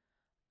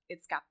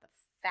 It's got the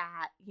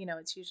fat.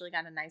 It's usually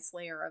got a nice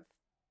layer of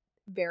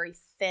very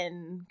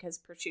thin, because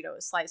prosciutto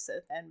is sliced so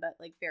thin, but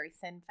like very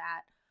thin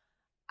fat.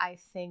 I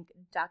think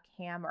duck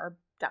ham or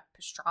duck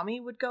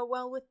pastrami would go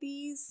well with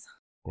these.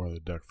 Or the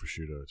duck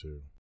prosciutto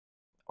too.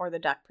 Or the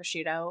duck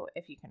prosciutto,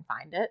 if you can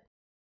find it.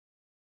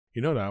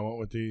 You know what I want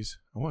with these?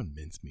 I want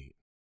mincemeat.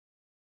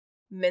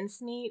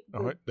 Mincemeat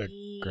would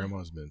be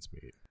grandma's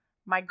mincemeat.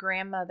 My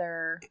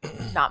grandmother,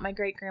 not my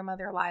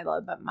great-grandmother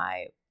Lila, but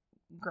my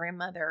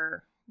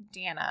grandmother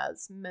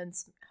Dana's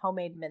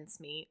homemade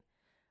mincemeat,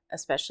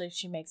 especially if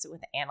she makes it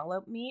with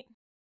antelope meat.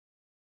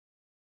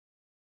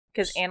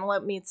 Because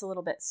antelope meat's a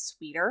little bit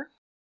sweeter.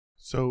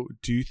 So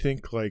do you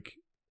think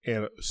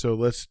so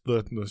let's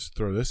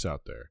throw this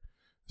out there.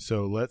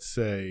 So let's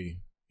say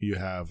you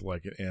have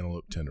like an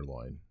antelope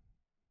tenderloin.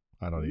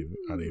 I don't even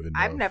know.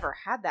 I've never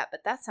had that,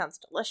 but that sounds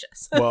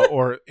delicious. Well,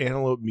 or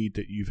antelope meat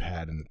that you've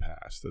had in the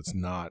past. That's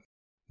not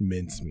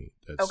mincemeat.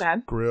 That's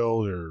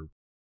grilled or,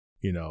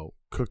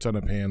 cooked on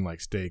a pan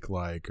like steak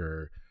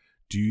or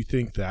do you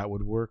think that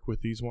would work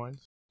with these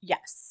wines?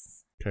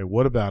 Yes. Okay,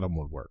 what about them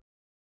would work?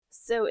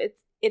 So it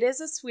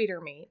is a sweeter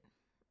meat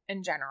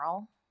in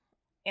general.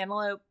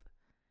 Antelope,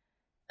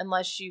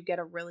 unless you get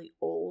a really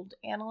old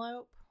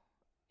antelope,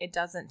 it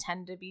doesn't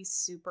tend to be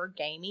super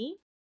gamey.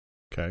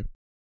 Okay.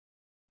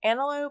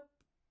 Antelope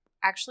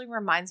actually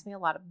reminds me a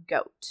lot of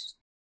goat.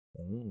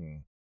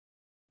 Mm.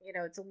 You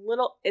know,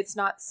 it's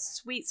not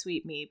sweet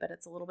meat, but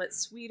it's a little bit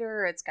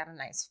sweeter. It's got a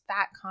nice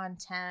fat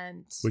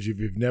content. Which, if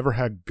you've never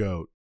had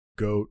goat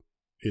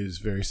is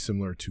very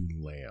similar to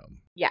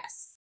lamb.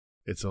 Yes.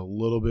 It's a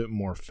little bit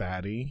more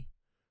fatty,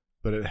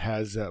 but it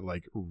has that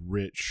like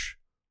rich,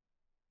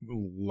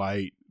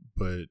 light,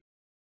 but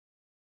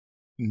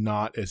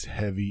not as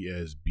heavy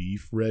as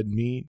beef red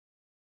meat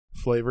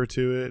flavor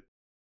to it.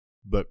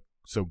 But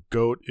so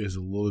goat is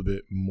a little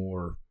bit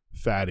more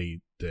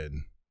fatty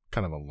than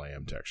kind of a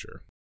lamb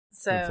texture.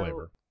 So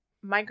flavor.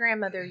 My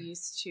grandmother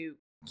used to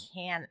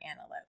can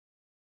antelope.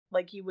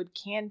 Like you would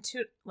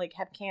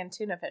have canned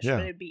tuna fish, Yeah.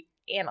 but it'd be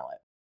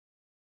antelope.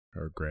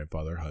 Her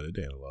grandfather hunted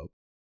antelope.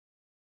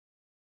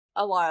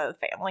 A lot of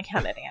the family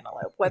hunted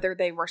antelope. Whether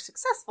they were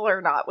successful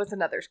or not was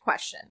another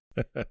question.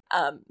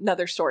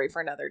 Another story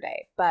for another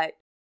day. But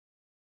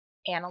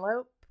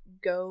antelope,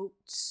 goat,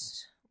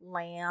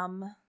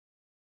 lamb.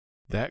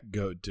 That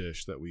goat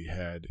dish that we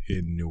had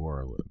in New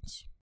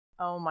Orleans.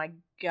 Oh my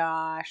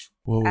gosh.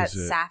 What At was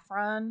it?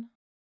 Saffron.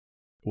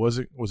 Was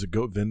it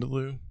goat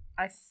vindaloo?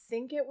 I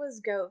think it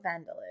was goat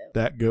vindaloo.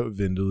 That goat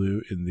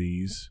vindaloo in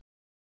these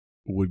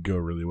would go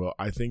really well.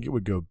 I think it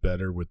would go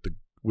better with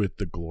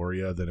the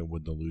Gloria than it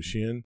would the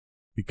Lucian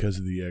because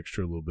of the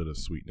extra little bit of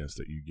sweetness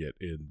that you get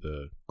in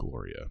the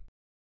Gloria.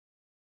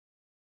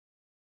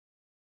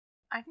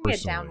 I can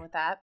get down Personally. with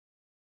that.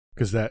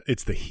 Because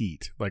it's the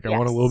heat. Like I Yes.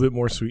 want a little bit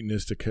more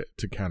sweetness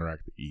to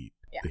counteract the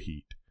Yeah.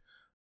 heat.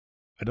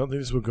 I don't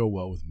think this would go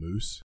well with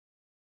moose.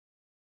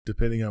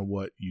 Depending on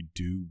what you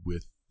do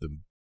with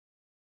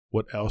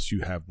what else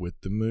you have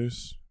with the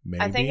moose,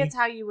 maybe. I think it's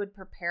how you would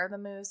prepare the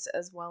mousse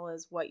as well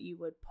as what you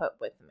would put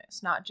with the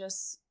mousse. Not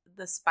just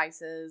the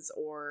spices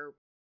or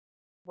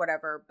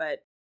whatever,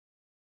 but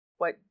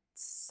what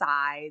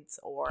sides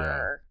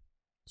or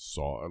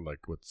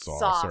like with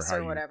sauce or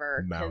how you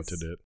whatever.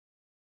 mounted it.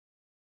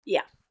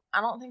 Yeah. I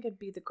don't think it'd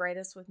be the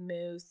greatest with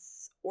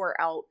moose or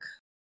elk.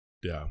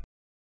 Yeah.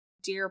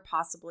 Deer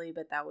possibly,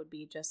 but that would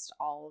be just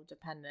all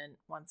dependent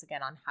once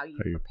again on how you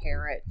How you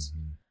prepare it.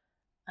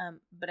 Mhm.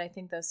 But I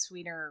think those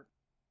sweeter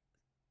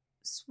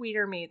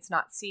meats,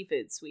 not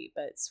seafood sweet,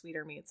 but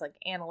sweeter meats like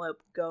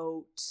antelope,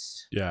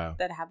 goat, Yeah.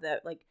 that have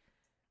that like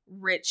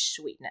rich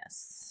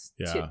sweetness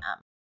to Yeah.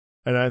 them.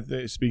 And I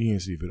think, speaking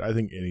of seafood, I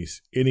think any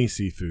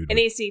seafood.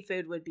 Any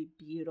seafood would be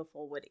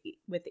beautiful with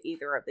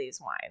either of these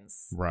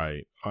wines.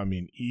 Right. I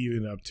mean,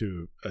 even up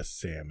to a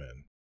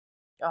salmon.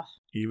 Oh.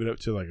 Even up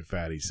to like a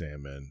fatty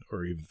salmon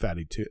or even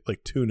fatty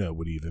like tuna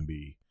would even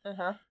be.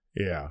 Uh-huh.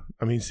 Yeah.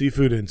 I mean,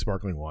 seafood and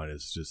sparkling wine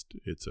it's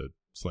a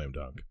slam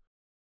dunk.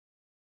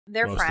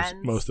 They're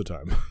friends. Most of the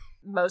time.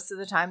 Most of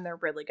the time, they're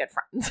really good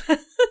friends.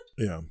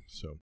 Yeah.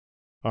 So,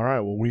 all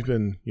right. Well, we've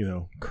been,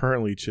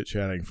 currently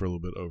chit-chatting for a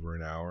little bit over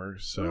an hour.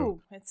 So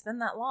Ooh, it's been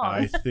that long.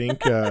 I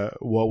think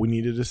what we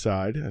need to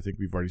decide, I think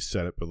we've already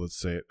said it, but let's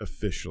say it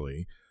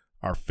officially,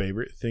 our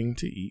favorite thing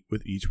to eat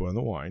with each one of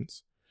the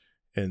wines.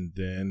 And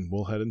then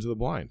we'll head into the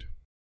blind.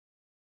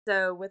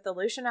 So with the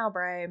Lucien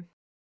Albrecht,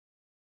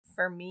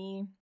 for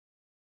me,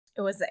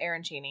 it was the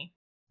arancini.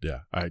 Yeah,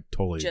 I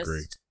totally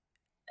agree.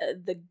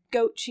 The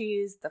goat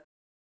cheese, the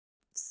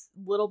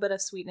little bit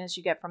of sweetness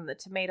you get from the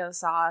tomato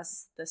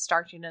sauce, the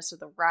starchiness of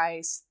the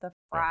rice, the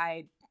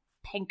fried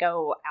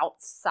panko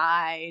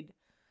outside,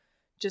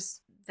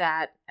 just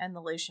that, and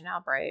the Lucien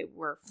Albrecht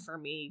were, for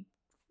me,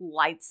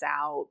 lights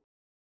out.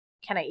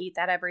 Can I eat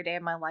that every day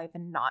of my life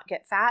and not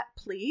get fat,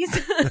 please?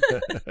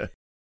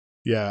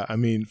 Yeah, I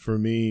mean, for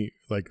me,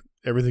 like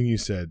everything you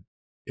said,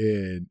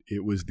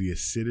 it was the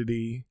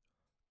acidity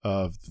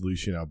of the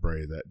Lucien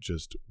Albrecht that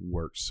just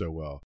worked so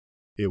well.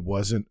 It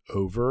wasn't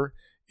over.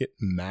 It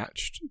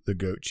matched the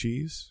goat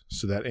cheese,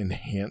 so that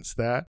enhanced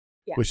that,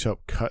 which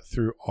helped cut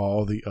through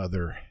all the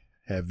other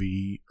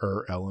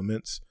heavier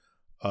elements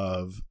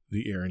of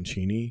the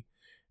arancini.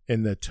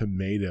 And the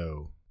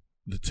tomato,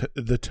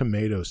 the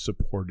tomato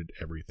supported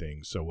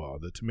everything so well.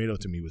 The tomato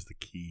to me was the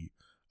key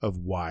of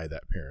why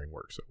that pairing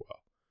worked so well.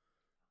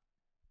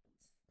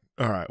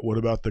 All right, what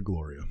about the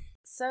Gloria?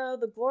 So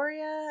the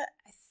Gloria,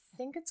 I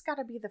think it's got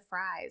to be the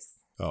fries.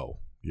 Oh,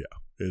 yeah,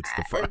 it's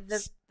the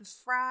fries. The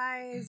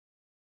fries,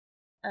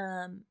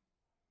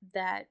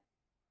 that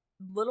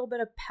little bit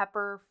of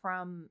pepper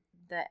from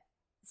the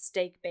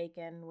steak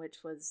bacon, which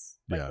was,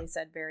 like we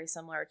said, very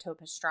similar to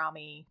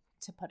pastrami,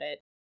 to put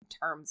it in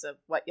terms of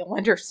what you'll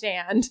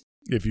understand.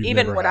 If you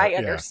even what I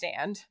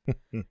understand,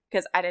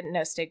 because I didn't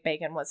know steak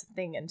bacon was a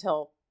thing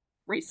until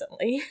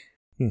recently.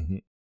 Mm-hmm.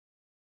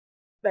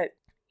 But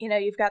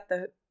you've got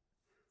the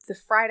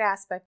fried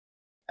aspect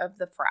of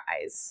the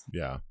fries.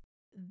 Yeah.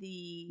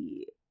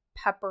 The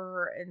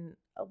pepper and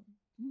a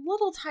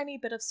little tiny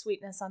bit of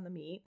sweetness on the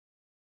meat.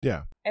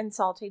 Yeah. And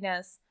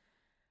saltiness.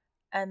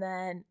 And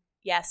then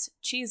Yes,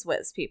 cheese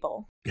whiz,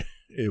 people.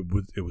 It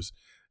was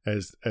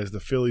as the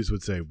Phillies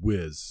would say,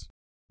 whiz.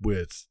 I'm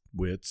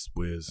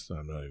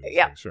not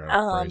even sure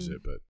how to phrase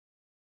it, but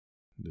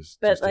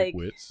just like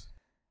wits.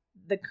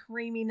 The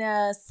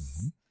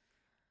creaminess,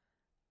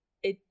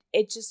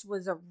 it just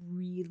was a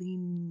really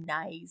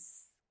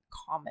nice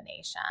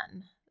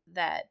combination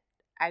that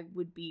I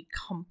would be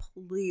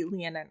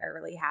completely and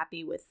utterly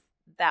happy with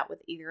that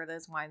with either of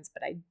those wines.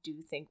 But I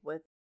do think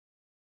with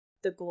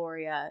the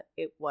Gloria,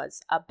 it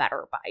was a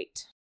better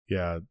bite.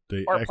 Yeah,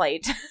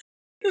 plate.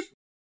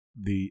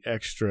 The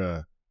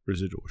extra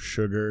residual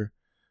sugar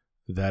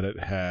that it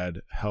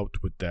had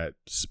helped with that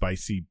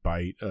spicy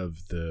bite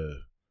of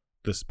the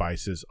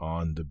spices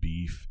on the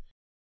beef,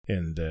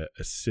 and the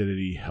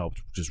acidity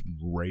helped just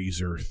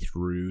razor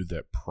through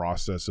that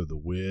process of the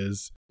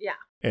whiz. Yeah.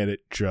 And it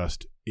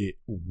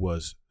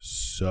was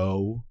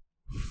so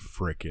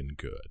freaking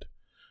good.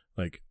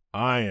 Like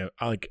I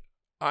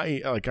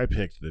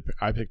picked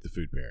the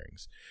food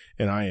pairings,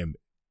 and I am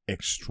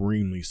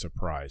extremely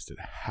surprised at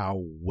how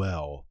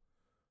well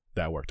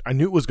that worked. I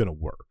knew it was going to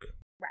work.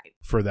 Right.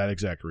 For that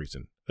exact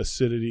reason.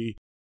 Acidity,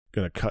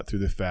 going to cut through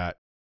the fat.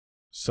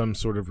 Some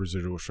sort of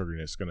residual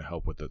sugariness going to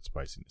help with that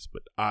spiciness.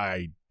 But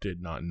I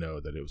did not know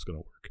that it was going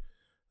to work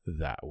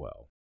that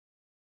well.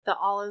 The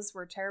olives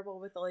were terrible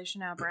with the Le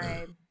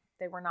Chenin.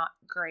 They were not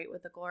great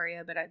with the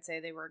Gloria, but I'd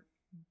say they were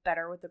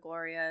better with the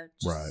Gloria.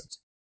 Just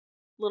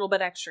a little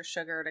bit extra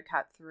sugar to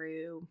cut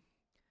through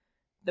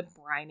the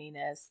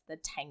brininess, the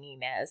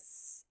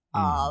tanginess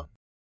of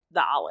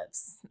the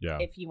olives. Yeah.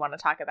 If you want to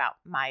talk about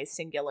my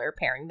singular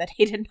pairing that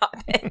he did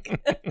not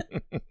pick.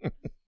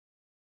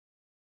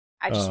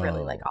 I just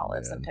really like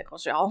olives and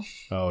pickles, y'all.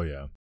 Oh,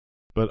 yeah.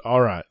 But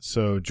all right.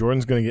 So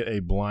Jordan's going to get a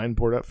blind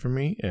poured up for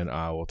me, and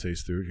I will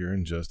taste through it here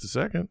in just a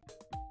second.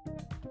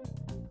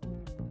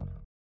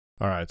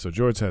 All right. So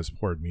George has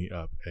poured me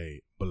up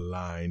a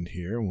blind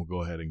here, and we'll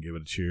go ahead and give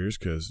it a cheers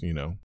because,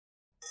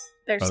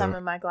 there's some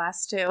in my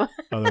glass, too.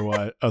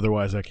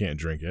 otherwise, I can't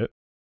drink it.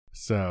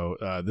 So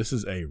this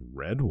is a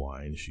red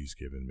wine she's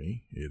given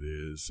me. It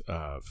is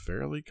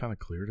fairly kind of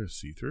clear to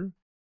see through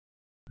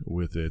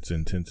with its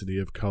intensity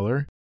of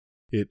color.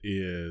 It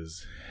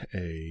is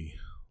a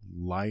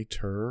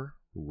lighter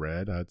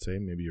red, I'd say,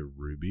 maybe a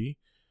ruby,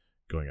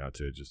 going out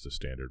to just a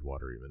standard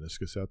watery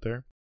meniscus out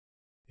there.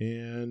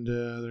 And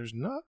there's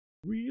not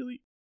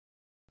really...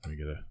 Let me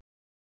get a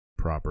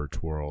proper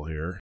twirl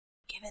here.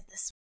 Give it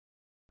this.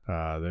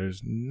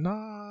 There's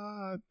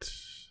not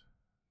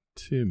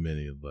too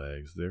many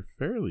legs. They're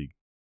fairly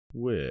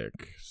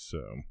quick,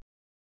 so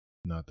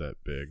not that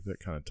big. That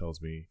kind of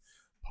tells me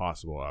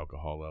possible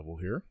alcohol level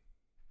here,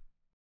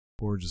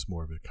 or just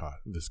more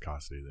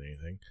viscosity than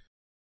anything.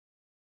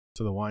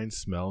 So the wine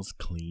smells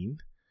clean.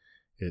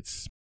 It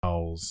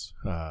smells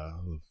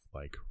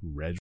like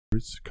red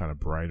fruits, kind of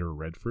brighter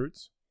red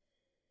fruits.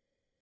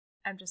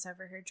 I'm just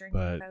over here drinking,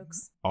 but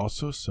folks.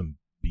 Also some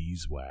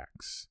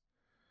beeswax.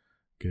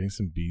 Getting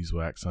some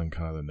beeswax on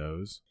kind of the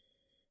nose,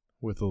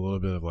 with a little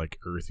bit of like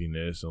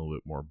earthiness and a little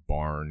bit more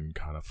barn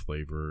kind of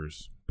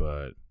flavors,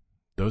 but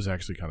those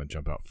actually kind of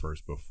jump out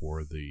first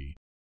before the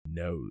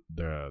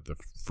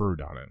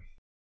fruit on it.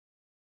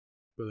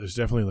 But there's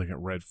definitely like a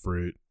red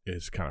fruit.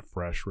 It's kind of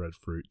fresh red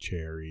fruit,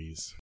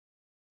 cherries,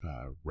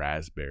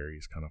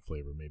 raspberries kind of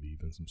flavor, maybe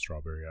even some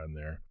strawberry on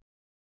there.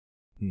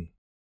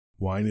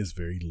 Wine is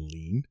very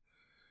lean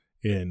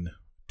in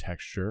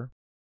texture.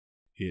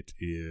 It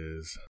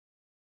is,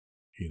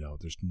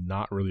 there's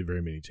not really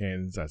very many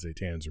tannins. I'd say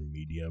tannins are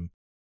medium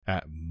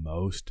at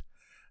most.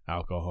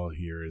 Alcohol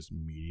here is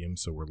medium,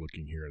 so we're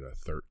looking here at a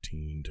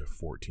 13 to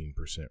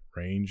 14%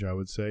 range, I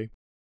would say.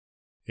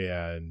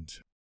 And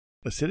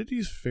acidity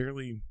is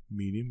fairly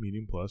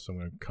medium plus.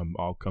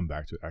 I'll come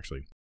back to it.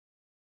 Actually,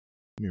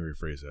 let me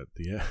rephrase that.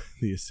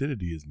 The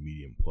acidity is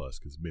medium plus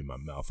because it made my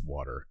mouth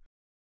water.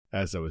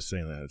 As I was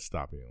saying that, it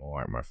stopped me and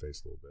alarmed my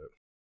face a little bit.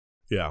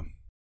 Yeah.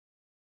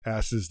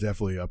 Acid is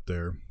definitely up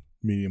there.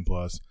 Medium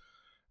plus.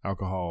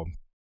 Alcohol,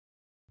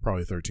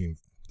 probably 13,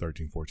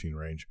 14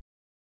 range.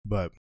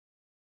 But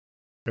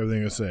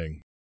everything I was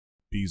saying,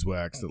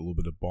 beeswax, a little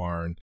bit of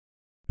barn,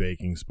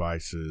 baking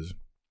spices,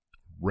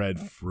 red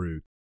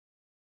fruit,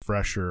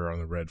 fresher on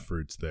the red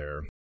fruits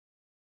there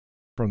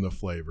from the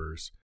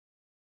flavors.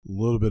 A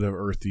little bit of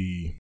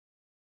earthy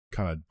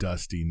kind of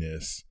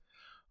dustiness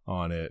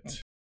on it.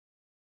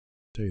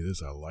 I'll tell you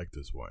this, I like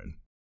this wine.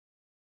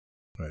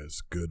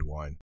 It's good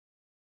wine.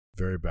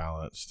 Very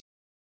balanced.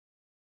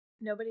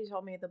 Nobody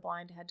told me the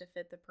blind had to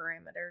fit the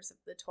parameters of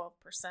the 12%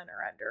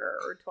 or under,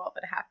 or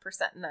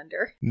 12.5% and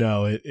under.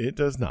 No, it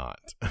does not.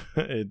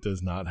 It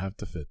does not have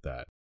to fit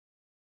that.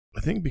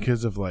 I think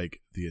because of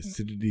like the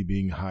acidity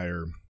being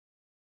higher,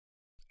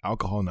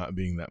 alcohol not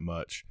being that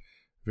much,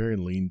 very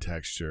lean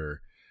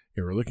texture.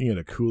 And we're looking at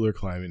a cooler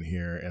climate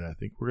here, and I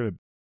think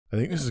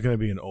this is gonna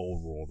be an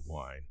old world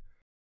wine.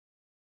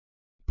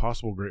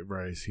 Possible grape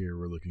varieties here.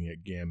 We're looking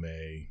at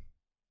Gamay.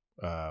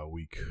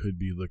 We could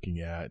be looking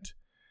at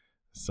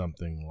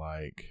something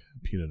like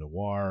Pinot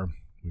Noir.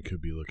 We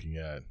could be looking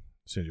at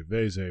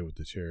Sangiovese with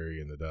the cherry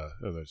and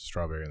the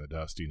strawberry and the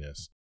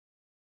dustiness.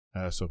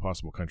 So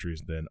possible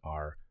countries then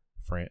are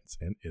France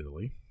and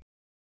Italy.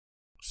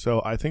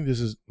 So I think this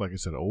is, like I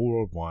said, old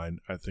world wine.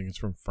 I think it's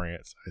from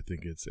France. I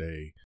think it's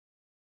a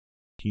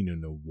Pinot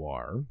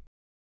Noir.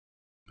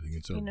 I think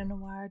it's a Pinot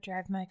Noir,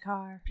 drive my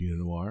car. Pinot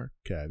Noir,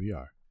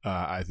 caviar.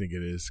 I think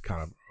it is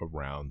kind of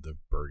around the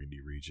Burgundy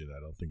region. I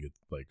don't think it's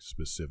like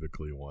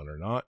specifically one or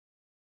not.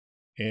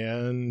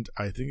 And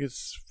I think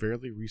it's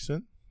fairly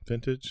recent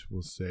vintage.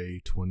 We'll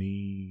say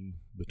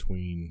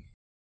between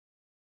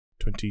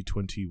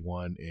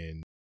 2021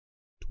 and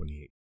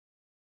 28.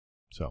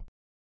 So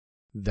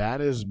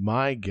that is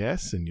my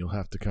guess, and you'll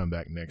have to come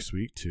back next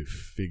week to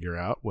figure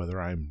out whether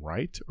I'm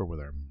right or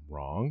whether I'm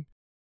wrong.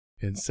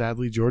 And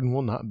sadly, Jordan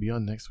will not be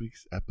on next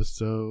week's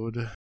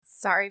episode.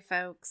 Sorry,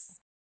 folks.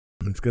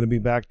 It's going to be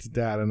back to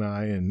Dad and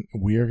I, and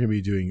we are going to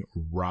be doing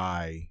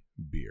rye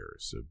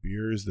beers. So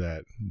beers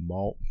that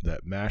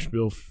mash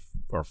bill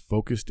are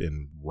focused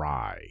in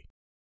rye.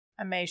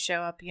 I may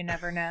show up. You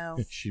never know.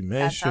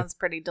 That sounds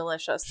pretty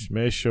delicious. She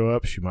may show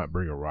up. She might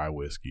bring a rye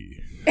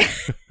whiskey.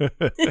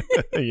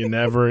 You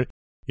never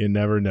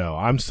know.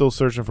 I'm still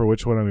searching for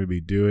which one I'm going to be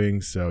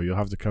doing, so you'll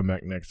have to come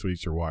back next week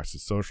or watch the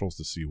socials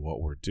to see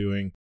what we're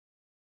doing.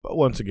 But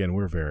once again,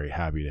 we're very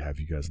happy to have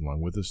you guys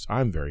along with us.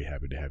 I'm very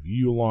happy to have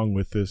you along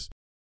with this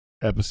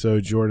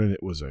episode, Jordan.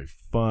 It was a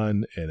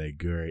fun and a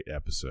great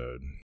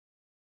episode.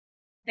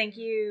 Thank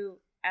you,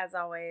 as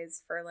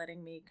always, for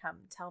letting me come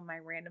tell my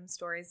random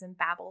stories and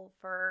babble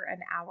for an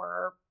hour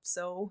or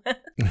so.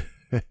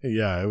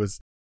 Yeah, it's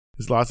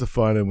lots of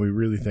fun, and we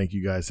really thank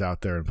you guys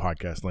out there in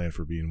podcast land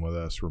for being with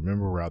us.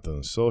 Remember, we're out there on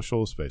the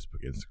socials,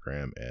 Facebook,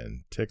 Instagram,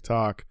 and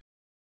TikTok.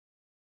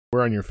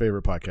 We're on your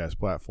favorite podcast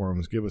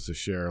platforms. Give us a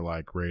share,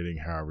 like, rating,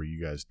 however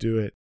you guys do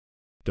it.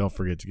 Don't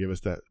forget to give us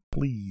that.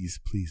 Please,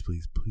 please,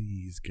 please,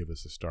 please give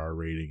us a star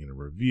rating and a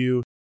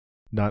review.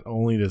 Not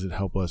only does it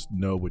help us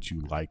know what you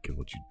like and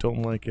what you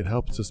don't like, it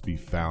helps us be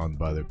found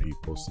by other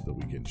people so that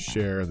we can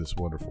share this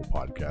wonderful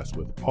podcast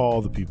with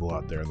all the people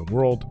out there in the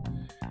world.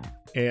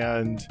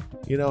 And,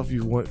 if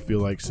you feel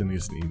like sending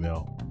us an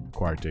email,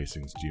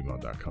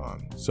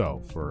 acquiredtastings@gmail.com.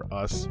 So for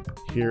us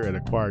here at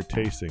Acquired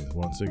Tastings,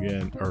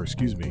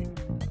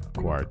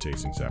 Acquired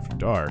Tastings After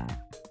Dark,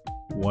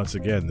 once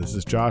again, this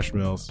is Josh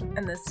Mills.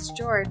 And this is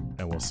Jordan.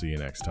 And we'll see you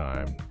next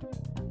time.